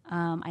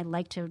I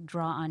like to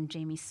draw on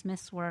Jamie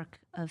Smith's work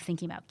of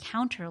thinking about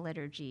counter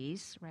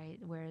liturgies, right?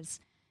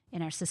 Whereas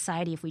in our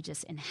society, if we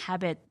just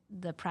inhabit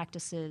the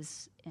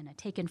practices in a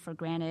taken for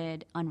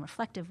granted,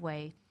 unreflective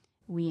way,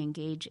 we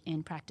engage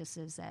in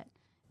practices that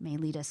may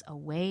lead us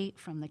away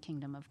from the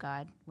kingdom of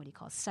God, what he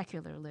calls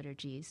secular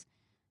liturgies.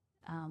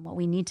 What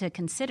we need to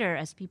consider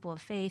as people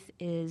of faith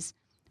is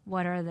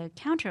what are the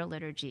counter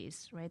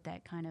liturgies, right,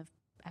 that kind of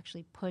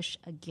actually push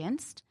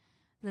against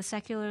the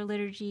secular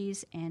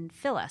liturgies and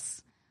fill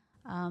us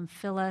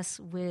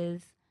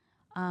with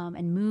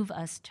and move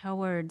us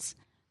towards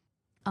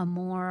a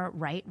more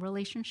right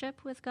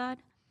relationship with God,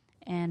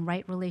 and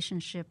right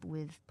relationship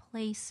with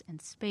place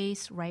and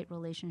space, right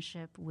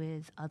relationship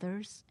with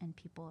others and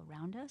people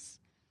around us.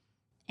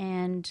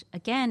 And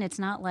again, it's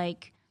not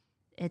like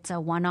it's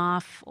a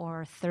one-off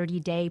or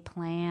 30-day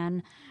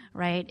plan,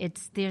 right?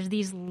 There's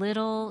these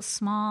little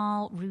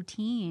small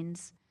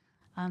routines,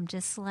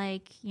 just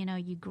like,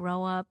 you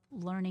grow up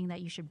learning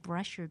that you should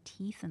brush your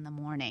teeth in the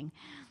morning,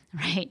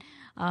 right?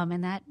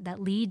 And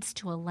that leads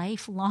to a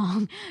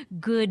lifelong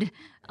good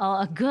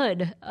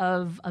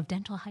of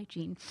dental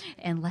hygiene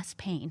and less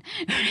pain,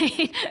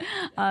 right?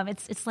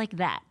 It's like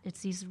that.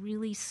 It's these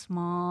really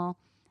small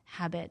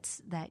habits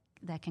that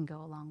can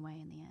go a long way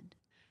in the end.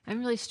 I'm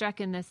really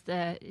struck in this,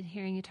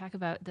 hearing you talk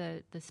about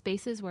the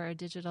spaces where our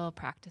digital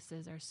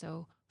practices are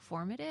so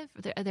formative.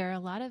 There are a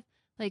lot of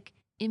like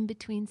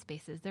in-between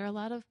spaces. There are a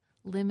lot of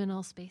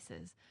liminal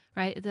spaces,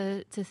 right?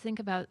 To think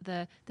about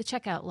the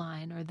checkout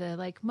line, or the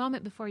like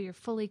moment before you're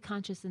fully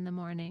conscious in the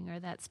morning, or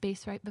that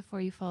space right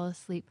before you fall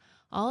asleep.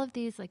 All of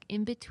these like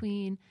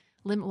in-between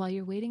while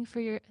you're waiting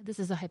for this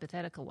is a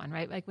hypothetical one,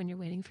 right? Like when you're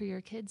waiting for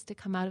your kids to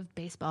come out of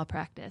baseball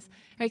practice,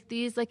 like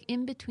these like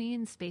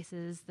in-between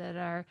spaces that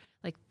are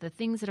like the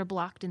things that are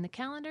blocked in the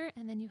calendar.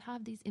 And then you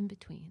have these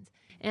in-betweens.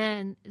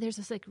 And there's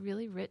this like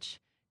really rich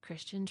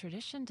Christian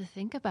tradition to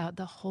think about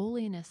the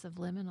holiness of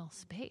liminal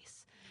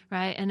space,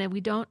 right? And then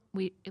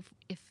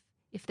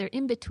if they're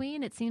in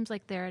between, it seems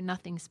like they're a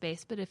nothing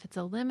space. But if it's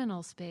a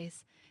liminal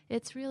space,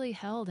 it's really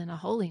held in a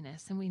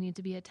holiness, and we need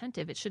to be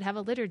attentive. It should have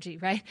a liturgy,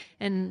 right?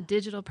 And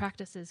digital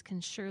practices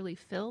can surely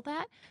fill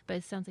that, but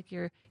it sounds like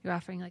you're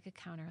offering like a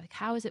counter. Like,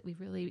 how is it we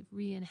really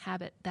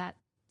re-inhabit that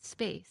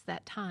space,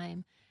 that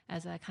time,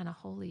 as a kind of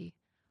holy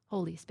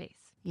space?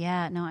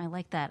 Yeah, no, I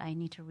like that. I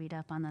need to read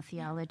up on the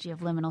theology of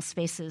liminal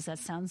spaces. That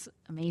sounds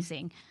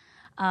amazing.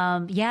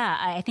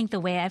 I think the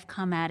way I've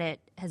come at it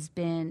has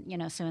been,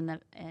 so in the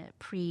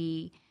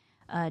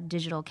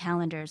digital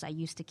calendars, I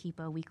used to keep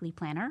a weekly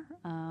planner,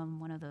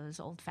 one of those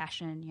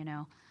old-fashioned,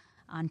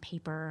 on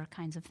paper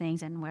kinds of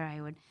things, and where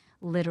I would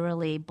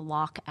literally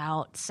block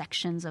out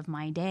sections of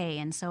my day.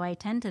 And so I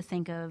tend to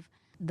think of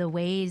the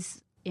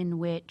ways in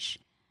which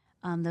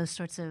those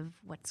sorts of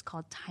what's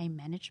called time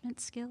management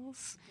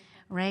skills,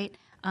 right?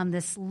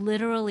 This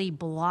literally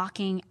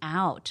blocking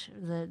out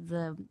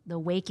the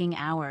waking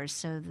hours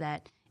so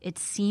that it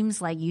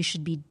seems like you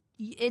should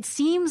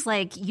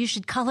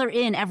color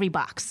in every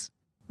box,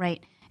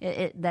 right?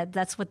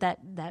 That's what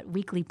that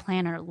weekly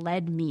planner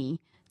led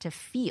me to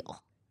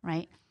feel,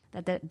 right?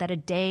 That a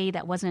day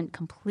that wasn't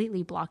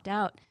completely blocked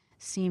out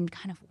seemed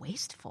kind of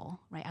wasteful,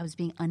 right? I was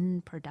being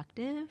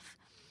unproductive.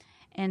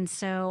 And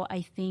so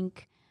I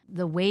think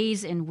the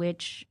ways in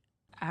which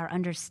our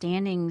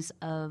understandings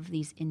of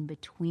these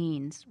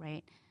in-betweens,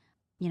 right?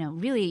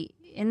 Really,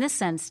 in this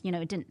sense,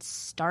 it didn't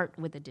start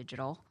with the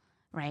digital,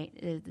 right?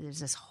 There's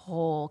this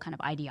whole kind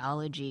of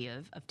ideology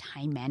of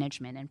time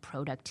management and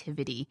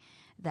productivity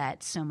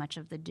that so much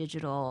of the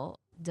digital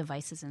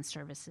devices and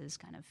services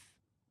kind of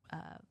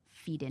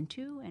feed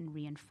into and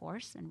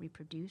reinforce and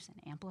reproduce and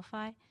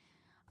amplify.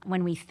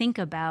 When we think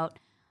about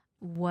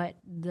what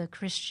the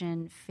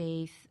Christian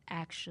faith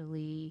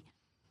actually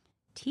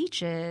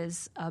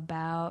teaches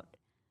about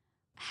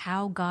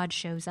how God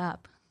shows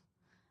up,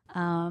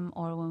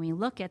 or when we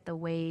look at the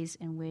ways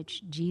in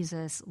which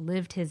Jesus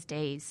lived his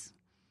days,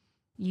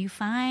 you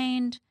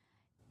find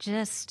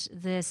just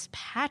this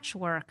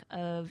patchwork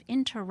of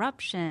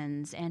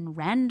interruptions and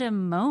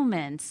random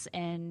moments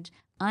and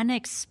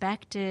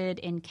unexpected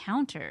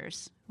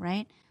encounters,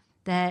 right?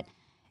 That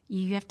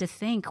you have to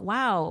think,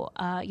 wow,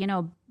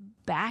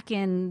 back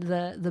in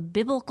the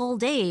biblical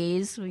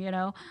days,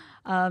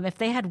 if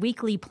they had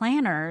weekly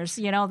planners,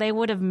 they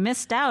would have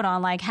missed out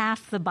on like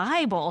half the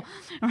Bible,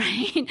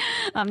 right?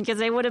 Because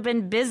they would have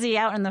been busy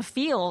out in the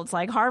fields,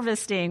 like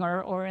harvesting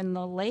or in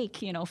the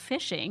lake,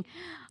 fishing.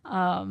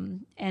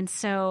 And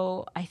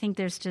so I think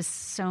there's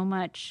just so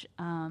much,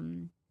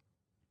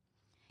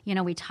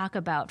 we talk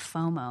about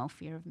FOMO,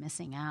 fear of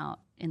missing out,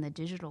 in the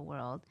digital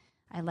world.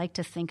 I like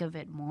to think of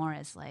it more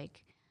as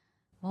like,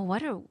 well,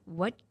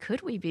 what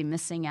could we be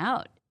missing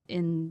out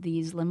in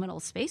these liminal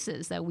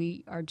spaces that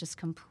we are just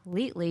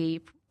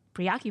completely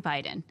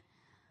preoccupied in,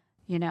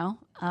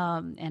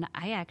 And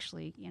I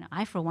actually,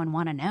 I for one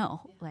want to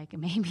know, like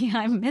maybe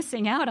I'm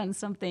missing out on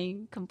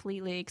something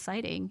completely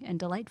exciting and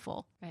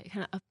delightful. Right, it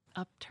kind of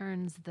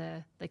upturns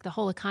the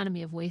whole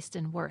economy of waste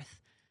and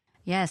worth.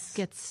 Yes,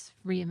 gets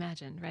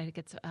reimagined, right? It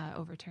gets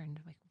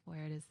overturned, like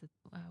where does the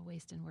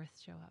waste and worth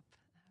show up?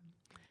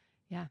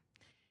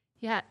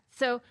 Yeah.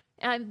 So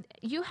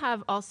you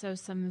have also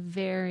some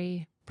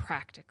very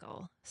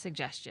practical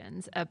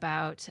suggestions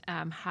about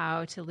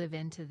how to live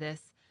into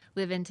this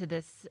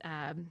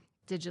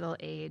digital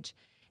age,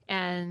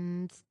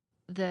 and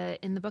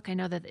in the book I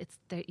know that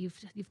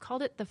you've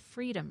called it the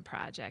Freedom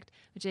Project,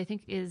 which I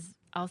think is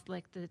also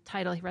like the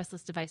title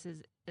Restless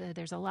Devices.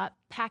 There's a lot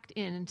packed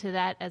into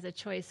that as a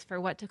choice for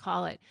what to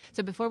call it.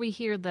 So before we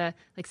hear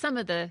some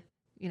of the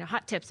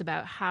hot tips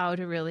about how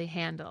to really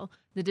handle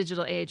the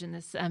digital age in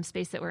this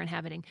space that we're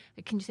inhabiting,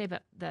 can you say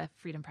about the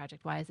Freedom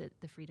Project? Why is it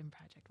the Freedom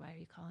Project? Why are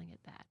you calling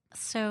it that?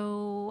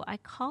 So I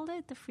called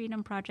it the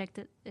Freedom Project.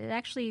 It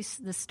actually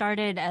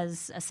started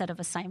as a set of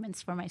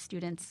assignments for my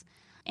students,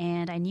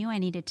 and I knew I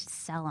needed to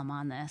sell them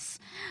on this.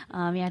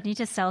 I need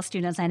to sell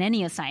students on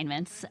any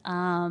assignments.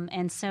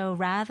 And so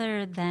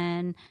rather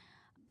than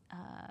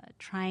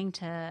trying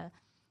to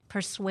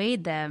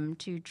persuade them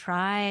to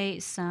try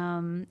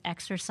some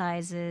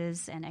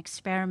exercises and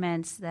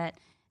experiments that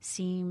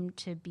seem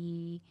to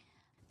be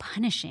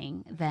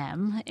punishing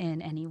them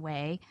in any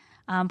way,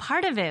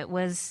 part of it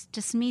was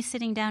just me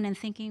sitting down and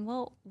thinking,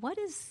 well, what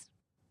is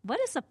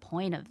the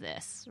point of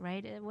this,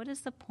 right? What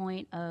is the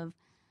point of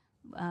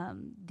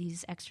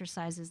these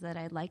exercises that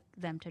I'd like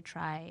them to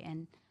try?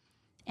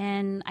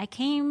 And I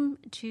came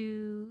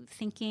to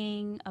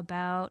thinking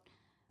about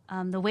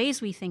the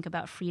ways we think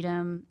about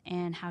freedom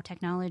and how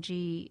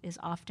technology is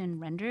often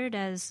rendered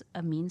as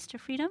a means to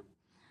freedom,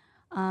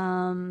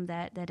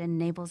 that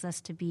enables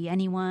us to be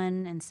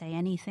anyone and say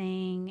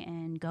anything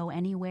and go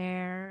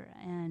anywhere,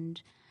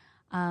 and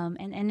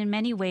in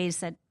many ways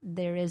that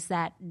there is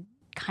that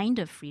kind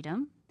of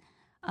freedom,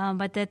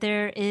 but that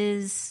there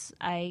is,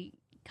 I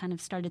kind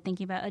of started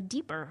thinking about a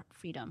deeper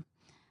freedom,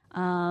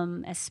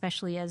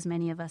 especially as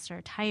many of us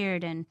are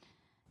tired, and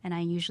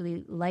I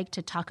usually like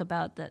to talk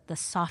about the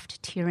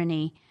soft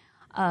tyranny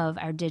of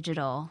our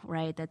digital,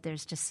 right? That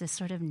there's just this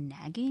sort of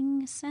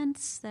nagging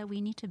sense that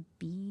we need to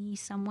be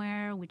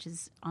somewhere, which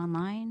is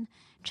online,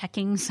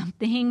 checking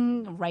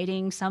something,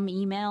 writing some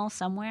email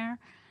somewhere,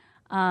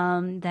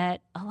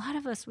 that a lot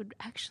of us would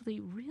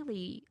actually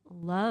really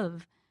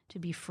love to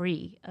be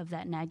free of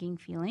that nagging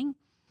feeling.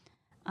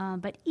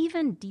 But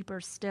even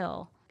deeper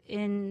still,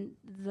 in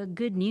the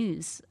good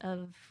news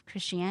of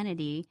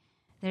Christianity,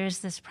 there's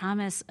this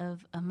promise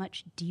of a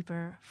much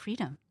deeper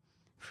freedom.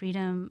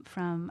 Freedom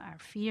from our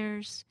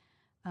fears,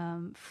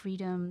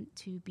 freedom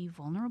to be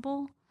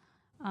vulnerable,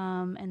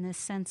 and this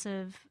sense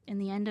of, in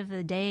the end of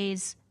the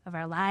days of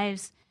our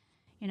lives,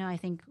 I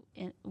think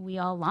we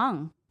all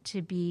long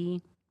to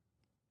be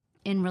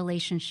in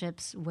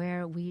relationships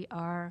where we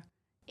are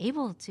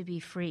able to be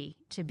free,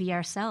 to be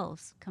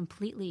ourselves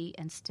completely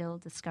and still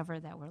discover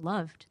that we're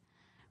loved,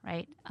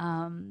 right?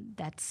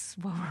 That's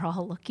what we're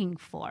all looking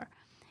for.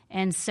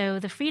 And so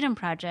the Freedom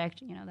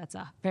Project, that's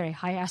a very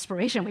high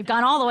aspiration. We've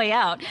gone all the way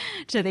out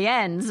to the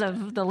ends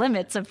of the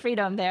limits of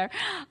freedom there.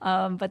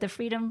 But the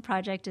Freedom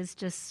Project is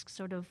just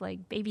sort of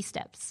like baby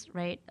steps,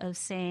 right, of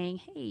saying,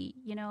 hey,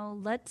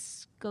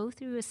 let's go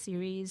through a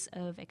series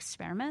of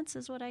experiments,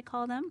 is what I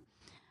call them,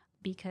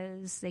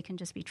 because they can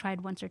just be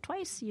tried once or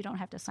twice. You don't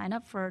have to sign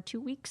up for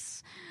 2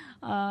 weeks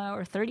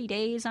or 30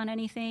 days on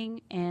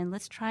anything. And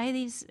let's try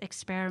these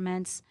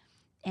experiments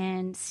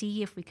and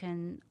see if we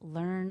can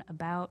learn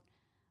about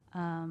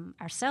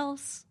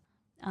ourselves,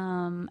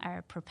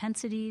 our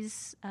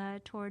propensities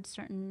towards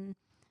certain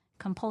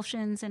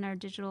compulsions in our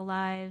digital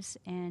lives,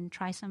 and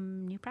try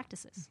some new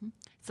practices. Mm-hmm.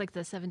 It's like the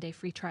 7-day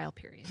free trial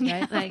period,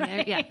 right?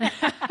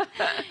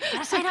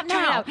 Sign up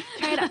now.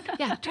 Try it out.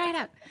 Yeah, try it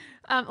out.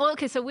 Well,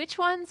 okay. So, which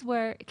ones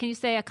were? Can you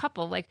say a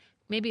couple? Like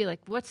maybe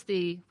like what's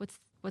the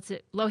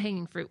low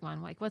hanging fruit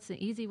one? Like what's the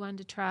easy one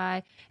to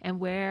try, and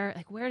where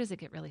does it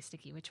get really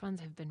sticky? Which ones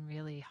have been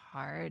really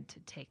hard to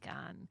take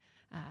on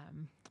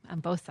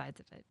both sides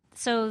of it?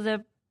 So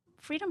the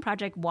Freedom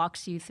Project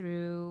walks you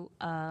through,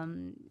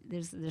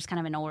 there's kind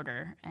of an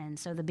order. And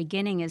so the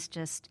beginning is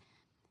just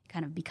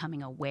kind of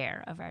becoming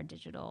aware of our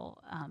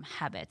digital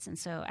habits. And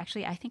so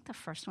actually, I think the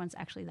first one's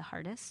actually the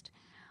hardest,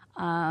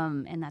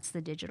 and that's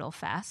the digital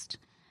fast.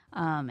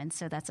 And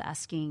so that's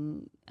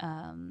asking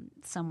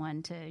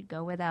someone to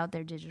go without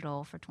their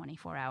digital for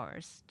 24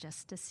 hours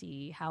just to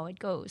see how it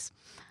goes.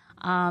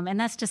 And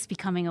that's just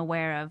becoming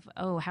aware of,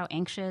 how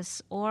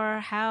anxious or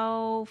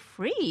how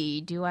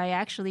free do I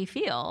actually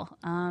feel?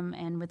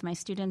 And with my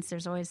students,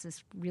 there's always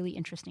this really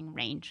interesting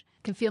range.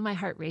 I can feel my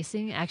heart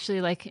racing,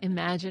 actually, like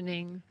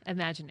imagining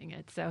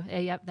it. So,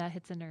 yep, that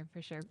hits a nerve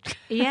for sure.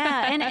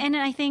 Yeah, and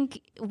I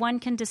think one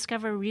can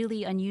discover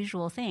really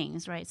unusual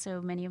things, right?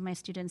 So many of my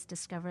students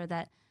discover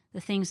that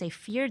the things they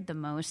feared the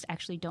most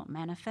actually don't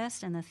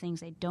manifest, and the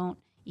things they don't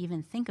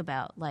even think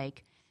about,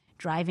 like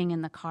driving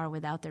in the car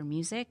without their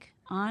music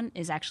on,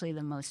 is actually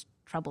the most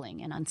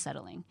troubling and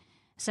unsettling.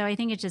 So I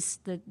think it's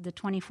just the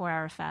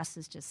 24-hour fast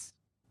is just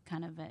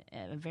kind of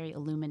a very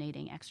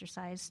illuminating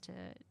exercise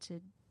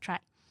to try.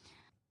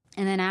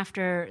 And then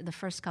after the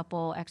first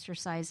couple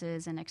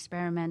exercises and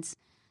experiments,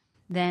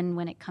 then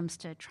when it comes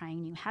to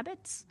trying new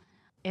habits,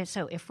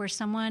 so if we're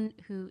someone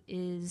who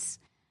is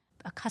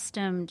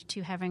accustomed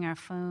to having our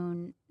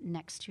phone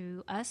next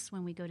to us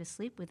when we go to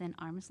sleep within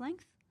arm's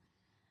length,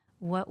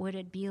 what would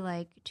it be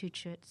like to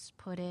just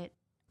put it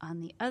on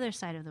the other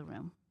side of the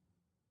room?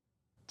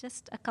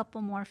 Just a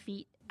couple more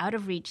feet out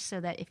of reach,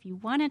 so that if you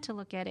wanted to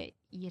look at it,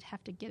 you'd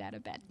have to get out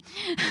of bed,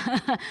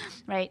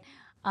 right?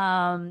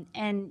 And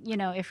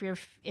if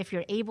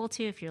you're able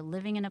to, if you're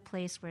living in a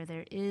place where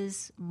there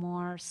is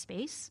more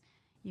space,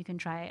 you can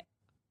try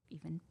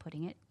even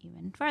putting it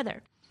even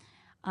further.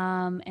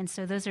 And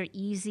so those are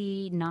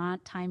easy,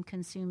 not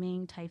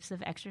time-consuming types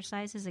of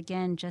exercises.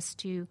 Again,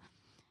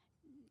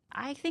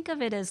 I think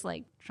of it as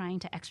like trying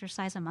to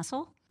exercise a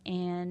muscle,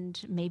 and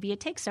maybe it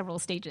takes several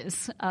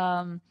stages,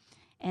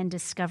 and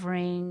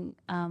discovering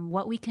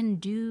what we can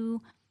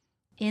do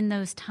in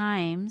those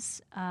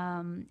times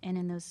and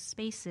in those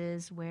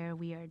spaces where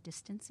we are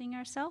distancing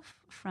ourselves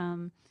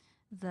from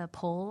the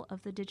pull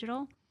of the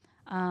digital.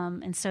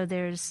 And so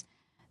there's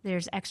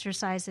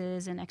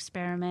exercises and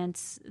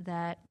experiments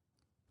that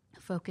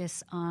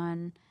focus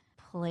on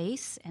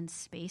place and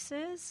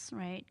spaces,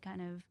 right?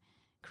 Kind of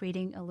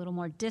creating a little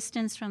more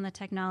distance from the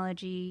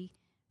technology,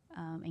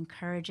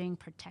 encouraging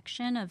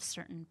protection of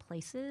certain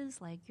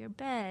places like your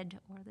bed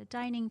or the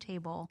dining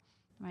table,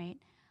 right?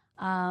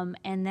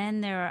 And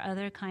then there are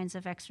other kinds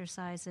of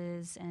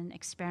exercises and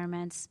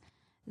experiments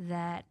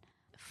that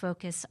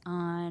focus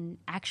on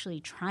actually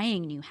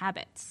trying new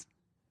habits,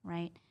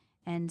 right?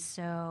 And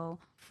so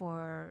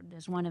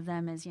there's one of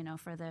them is,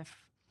 for the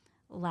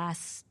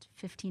last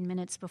 15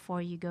 minutes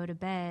before you go to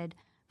bed,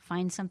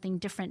 find something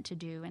different to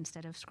do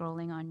instead of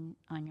scrolling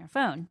on your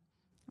phone,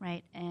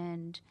 right?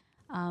 And,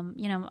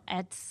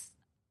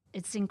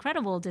 it's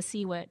incredible to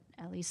see what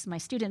at least my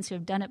students who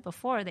have done it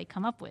before, they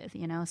come up with.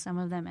 Some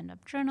of them end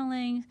up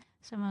journaling.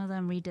 Some of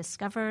them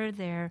rediscover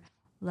their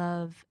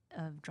love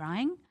of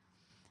drawing.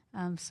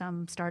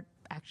 Some start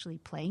actually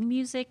playing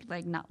music,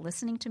 like not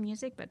listening to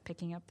music, but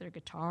picking up their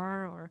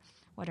guitar or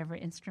whatever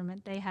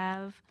instrument they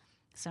have.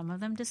 Some of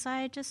them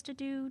decide just to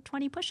do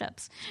 20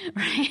 push-ups,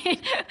 right?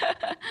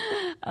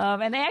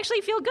 And they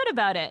actually feel good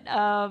about it.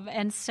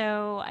 And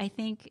so I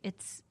think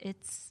it's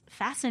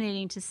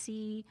fascinating to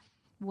see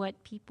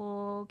what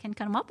people can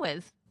come up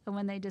with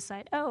when they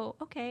decide, oh,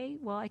 okay,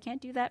 well, I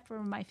can't do that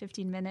for my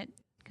 15-minute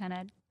kind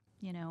of,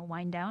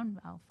 wind down.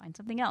 I'll find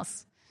something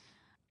else.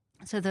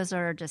 So those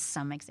are just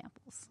some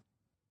examples.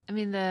 I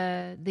mean,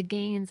 the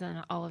gains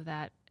and all of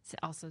that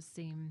also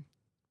seem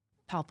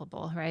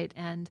palpable, right?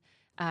 And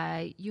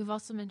you've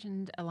also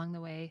mentioned along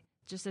the way,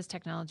 just as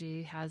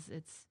technology has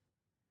its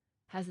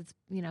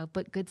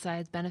but good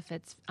sides,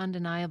 benefits,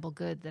 undeniable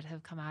good that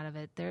have come out of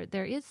it.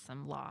 There is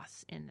some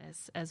loss in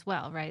this as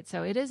well, right?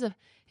 So it is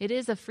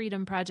a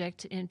freedom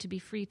project and to be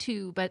free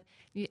too, but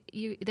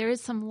there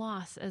is some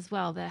loss as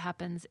well that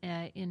happens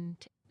in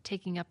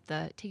taking up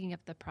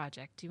the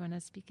project. Do you want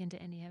to speak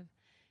into any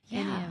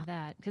of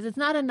that? Because it's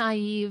not a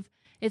naive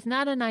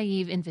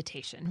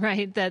invitation,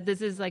 right? That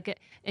this is like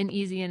an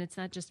easy, and it's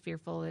not just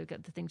fearful of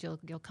the things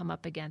you'll come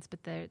up against, but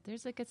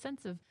there's like a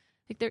sense of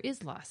like there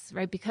is loss,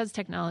 right? Because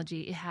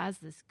technology, it has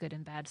this good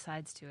and bad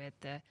sides to it.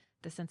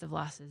 The sense of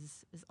loss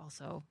is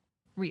also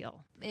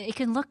real. It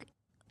can look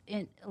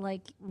in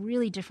like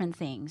really different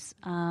things.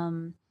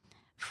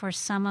 For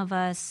some of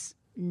us,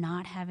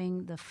 not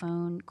having the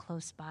phone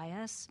close by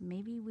us,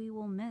 maybe we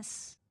will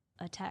miss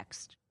a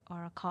text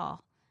or a call.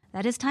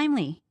 That is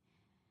timely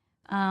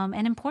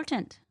and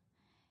important.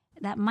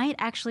 That might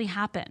actually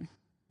happen,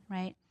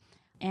 right?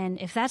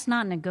 And if that's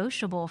not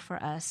negotiable for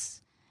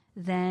us,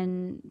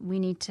 then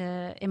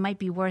it might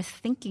be worth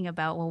thinking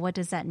about, well, what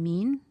does that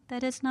mean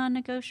that it's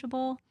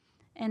non-negotiable?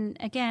 And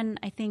again,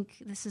 I think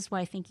this is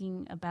why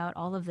thinking about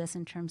all of this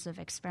in terms of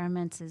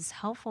experiments is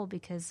helpful,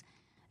 because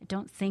I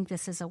don't think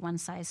this is a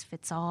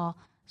one-size-fits-all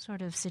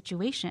sort of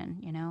situation,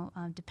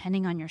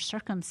 depending on your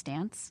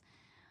circumstance.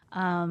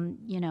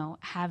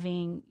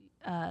 Having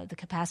the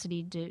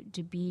capacity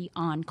to be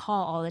on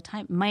call all the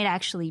time might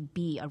actually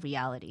be a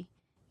reality,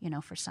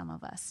 for some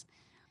of us.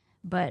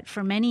 But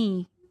for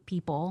many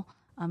people,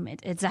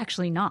 it's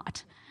actually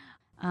not.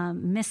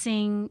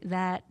 Missing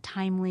that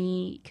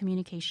timely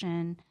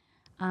communication,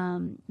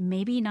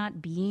 maybe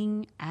not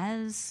being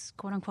as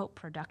quote-unquote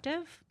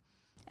productive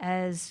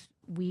as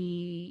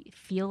we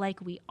feel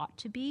like we ought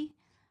to be,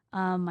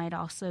 might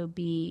also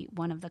be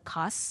one of the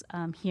costs.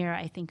 Here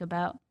I think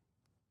about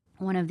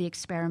one of the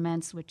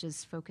experiments, which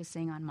is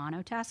focusing on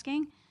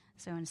monotasking.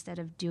 So instead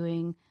of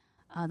doing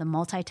the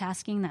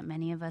multitasking that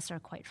many of us are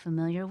quite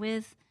familiar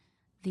with,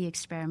 the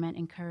experiment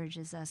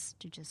encourages us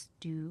to just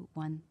do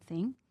one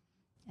thing.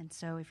 And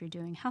so if you're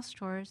doing house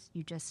chores,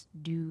 you just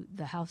do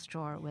the house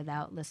chore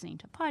without listening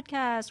to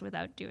podcasts,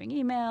 without doing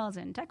emails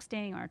and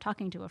texting or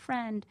talking to a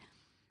friend.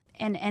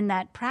 And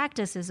that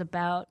practice is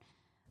about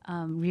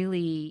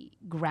really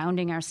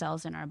grounding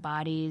ourselves in our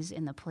bodies,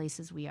 in the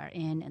places we are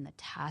in, and the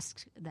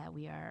tasks that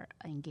we are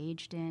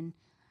engaged in.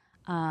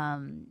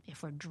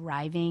 If we're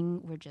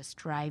driving, we're just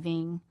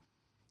driving.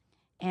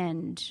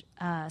 And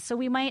so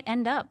we might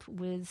end up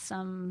with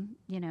some,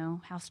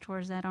 house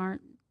chores that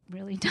aren't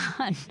really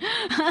done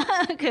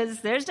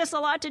because there's just a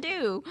lot to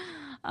do.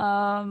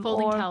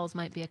 Folding towels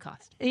might be a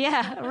cost.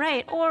 Yeah,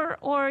 right.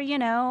 Or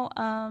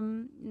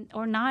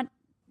not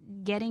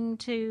getting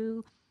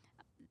to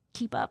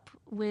keep up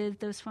with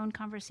those phone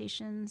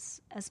conversations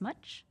as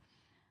much.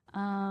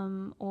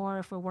 Or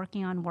if we're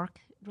working on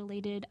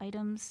work-related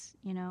items,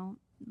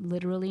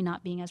 literally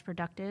not being as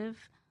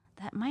productive,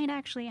 that might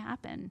actually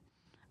happen.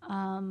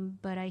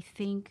 But I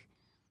think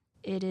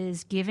it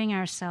is giving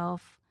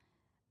ourselves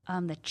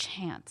the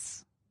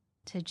chance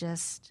to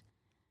just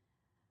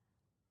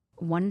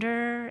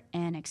wonder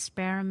and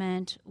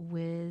experiment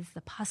with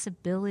the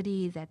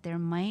possibility that there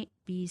might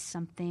be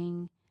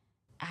something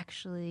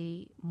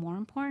actually more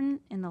important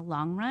in the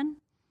long run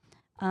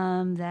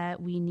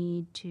that we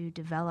need to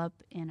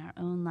develop in our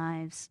own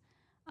lives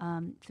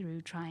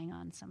through trying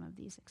on some of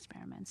these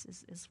experiments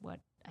is what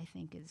I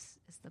think is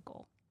the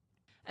goal.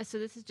 So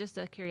this is just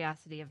a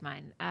curiosity of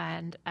mine,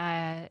 and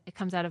it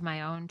comes out of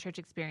my own church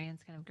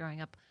experience, kind of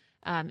growing up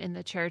in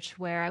the church,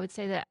 where I would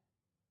say that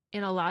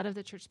in a lot of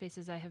the church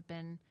spaces I have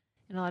been,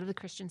 in a lot of the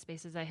Christian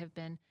spaces I have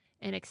been,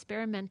 an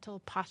experimental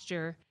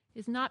posture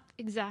is not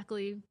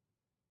exactly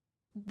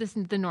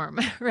the norm,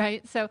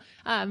 right? So,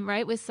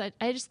 right, with such,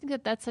 I just think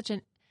that that's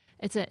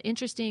it's an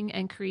interesting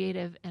and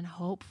creative and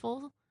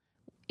hopeful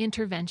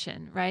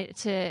intervention, right?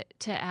 To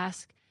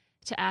ask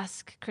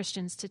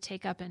Christians to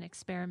take up an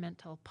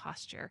experimental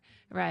posture,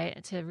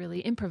 right? To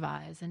really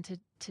improvise and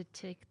to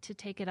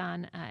take it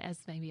on as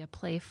maybe a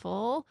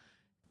playful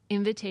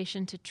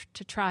invitation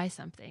to try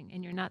something,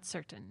 and you're not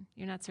certain.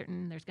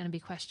 There's going to be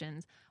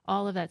questions.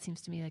 All of that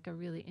seems to me like a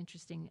really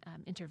interesting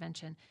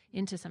intervention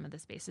into some of the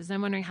spaces.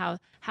 I'm wondering how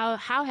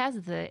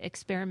has the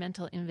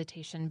experimental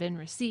invitation been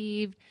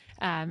received?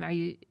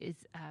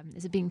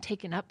 Is it being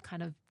taken up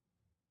kind of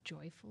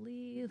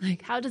joyfully?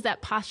 Like, how does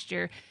that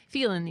posture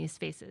feel in these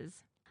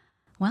spaces?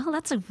 Well,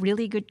 that's a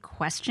really good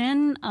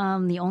question.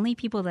 The only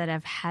people that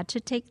I've had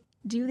to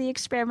do the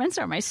experiments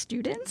are my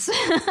students.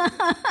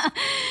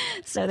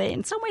 So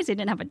in some ways, they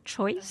didn't have a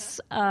choice.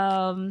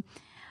 And,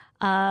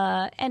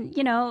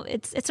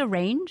 it's a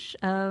range.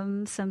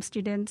 Some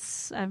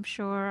students, I'm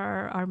sure,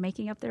 are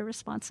making up their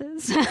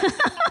responses.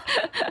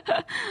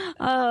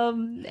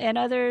 And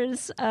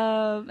others,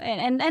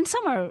 and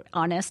some are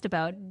honest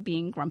about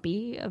being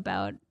grumpy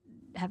about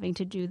having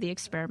to do the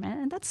experiment.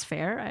 And that's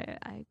fair.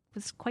 I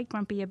was quite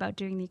grumpy about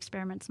doing the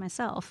experiments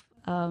myself.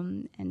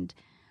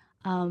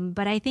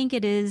 But I think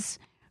it is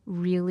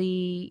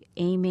really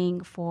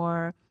aiming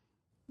for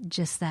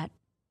just that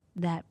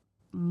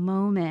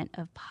moment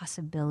of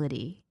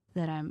possibility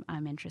that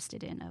I'm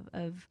interested in,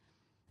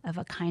 of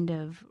a kind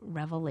of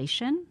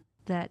revelation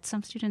that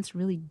some students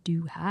really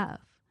do have,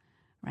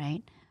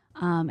 right?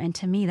 And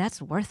to me,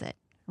 that's worth it,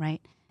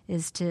 right?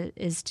 Is to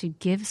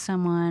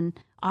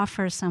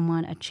offer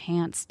someone a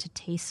chance to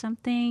taste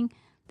something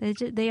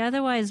that they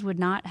otherwise would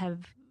not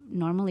have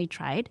normally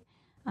tried,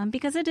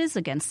 because it is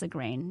against the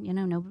grain.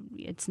 No,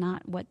 it's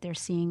not what they're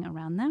seeing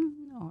around them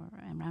or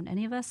around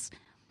any of us.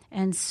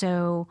 And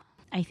so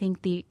I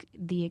think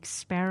the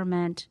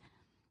experiment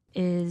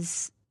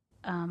is,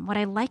 what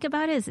I like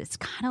about it is it's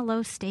kind of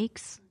low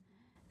stakes.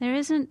 There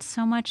isn't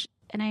so much,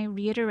 and I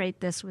reiterate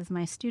this with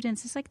my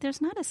students, it's like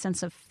there's not a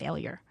sense of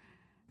failure,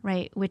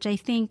 right? Which I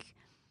think,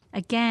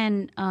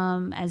 again,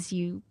 as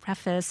you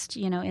prefaced,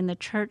 in the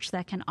church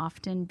that can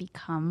often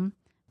become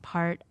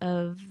part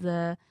of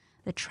the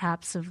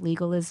traps of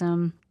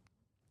legalism.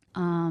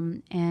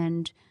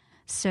 And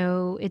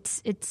so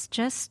it's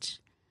just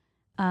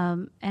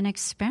an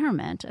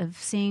experiment of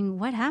seeing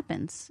what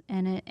happens.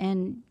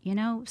 And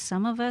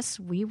some of us,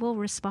 we will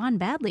respond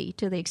badly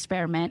to the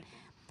experiment,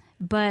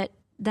 but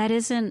that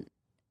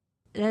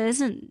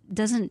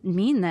doesn't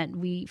mean that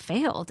we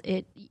failed.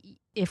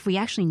 If we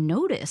actually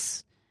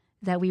notice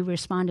that we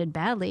responded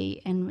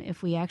badly, and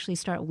if we actually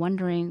start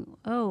wondering,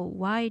 oh,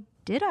 why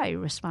did I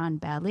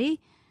respond badly,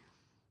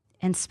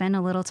 and spend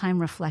a little time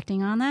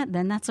reflecting on that,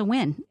 then that's a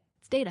win.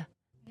 It's data.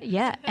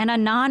 Yeah, and a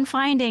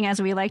non-finding,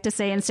 as we like to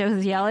say in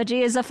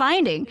sociology, is a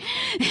finding.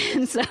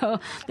 And so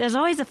there's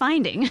always a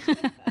finding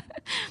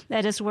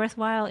that is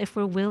worthwhile if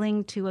we're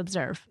willing to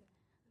observe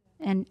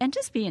and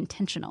just be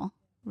intentional,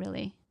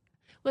 really.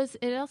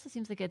 It also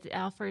seems like it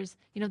offers,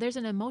 there's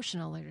an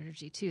emotional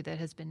liturgy too that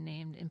has been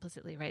named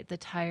implicitly, right? The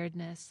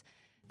tiredness,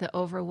 the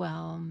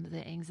overwhelm,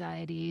 the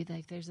anxiety,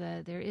 like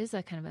there is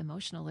a kind of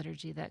emotional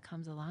liturgy that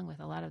comes along with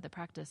a lot of the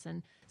practice.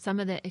 And some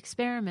of the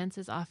experiments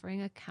is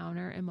offering a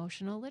counter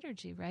emotional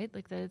liturgy, right?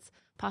 Like that's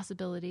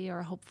possibility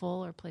or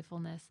hopeful or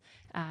playfulness.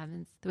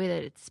 And the way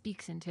that it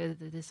speaks into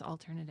this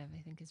alternative,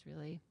 I think, is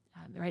really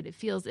right.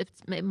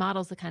 It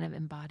models the kind of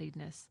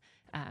embodiedness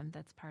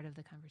that's part of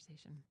the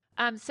conversation.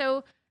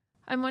 So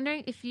I'm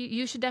wondering if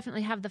you should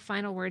definitely have the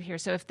final word here.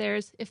 So if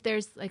there's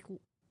like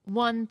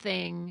one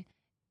thing,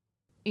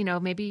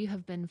 maybe you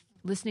have been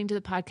listening to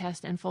the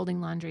podcast and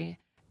folding laundry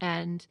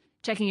and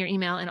checking your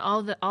email and all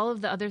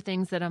of the other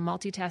things that a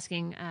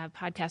multitasking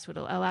podcast would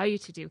allow you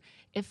to do.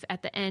 If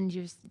at the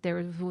end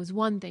there was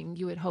one thing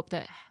you would hope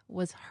that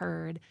was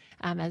heard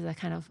as a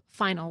kind of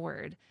final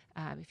word,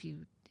 if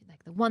you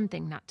like the one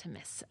thing not to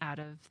miss out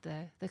of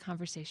the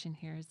conversation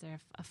here, is there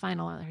a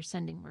final or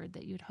sending word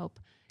that you'd hope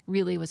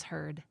really was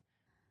heard?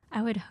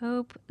 I would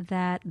hope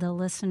that the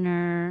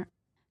listener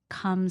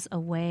comes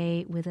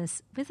away with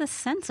a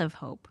sense of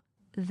hope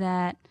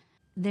that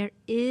there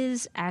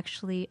is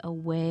actually a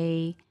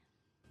way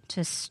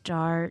to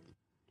start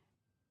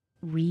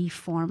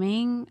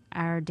reforming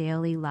our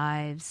daily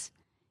lives,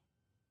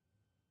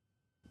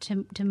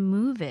 to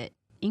move it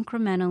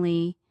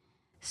incrementally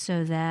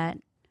so that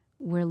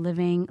we're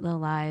living the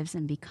lives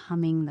and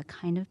becoming the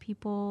kind of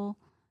people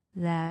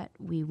that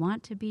we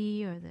want to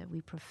be or that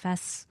we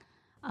profess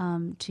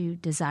to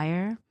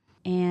desire,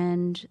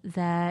 and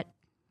that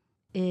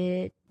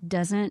it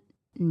doesn't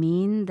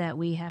mean that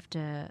we have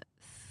to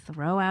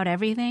throw out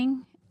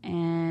everything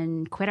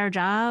and quit our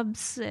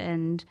jobs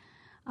and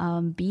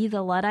be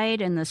the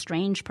Luddite and the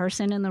strange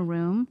person in the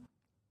room.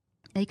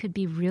 They could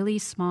be really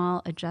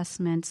small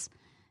adjustments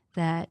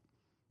that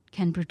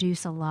can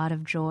produce a lot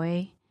of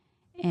joy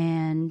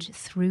and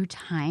through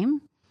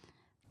time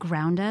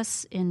ground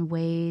us in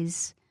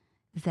ways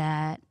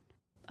that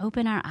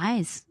open our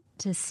eyes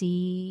to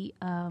see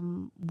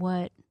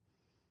what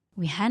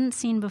we hadn't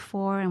seen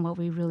before and what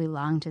we really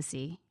long to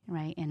see,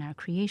 right? In our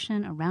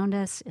creation around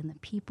us, in the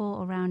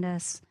people around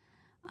us,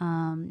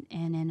 and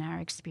in our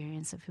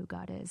experience of who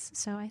God is.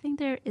 So I think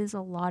there is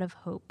a lot of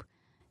hope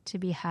to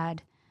be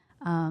had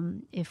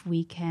if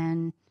we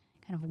can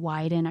kind of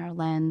widen our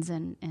lens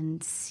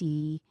and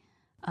see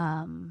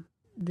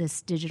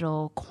this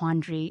digital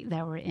quandary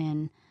that we're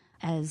in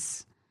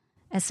as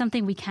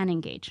something we can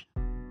engage.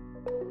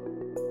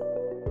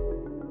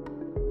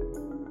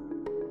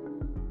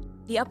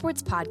 The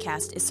Upwards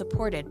podcast is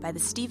supported by the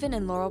Stephen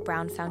and Laurel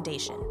Brown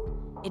Foundation.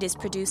 It is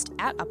produced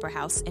at Upper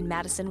House in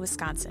Madison,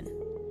 Wisconsin.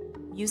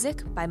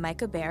 Music by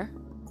Micah Bear,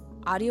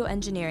 audio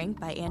engineering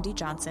by Andy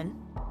Johnson,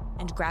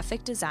 and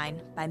graphic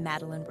design by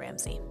Madeline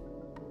Ramsey.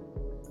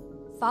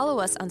 Follow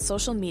us on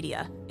social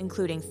media,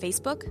 including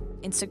Facebook,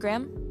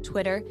 Instagram,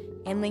 Twitter,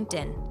 and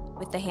LinkedIn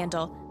with the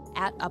handle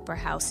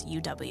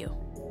 @UpperHouseUW.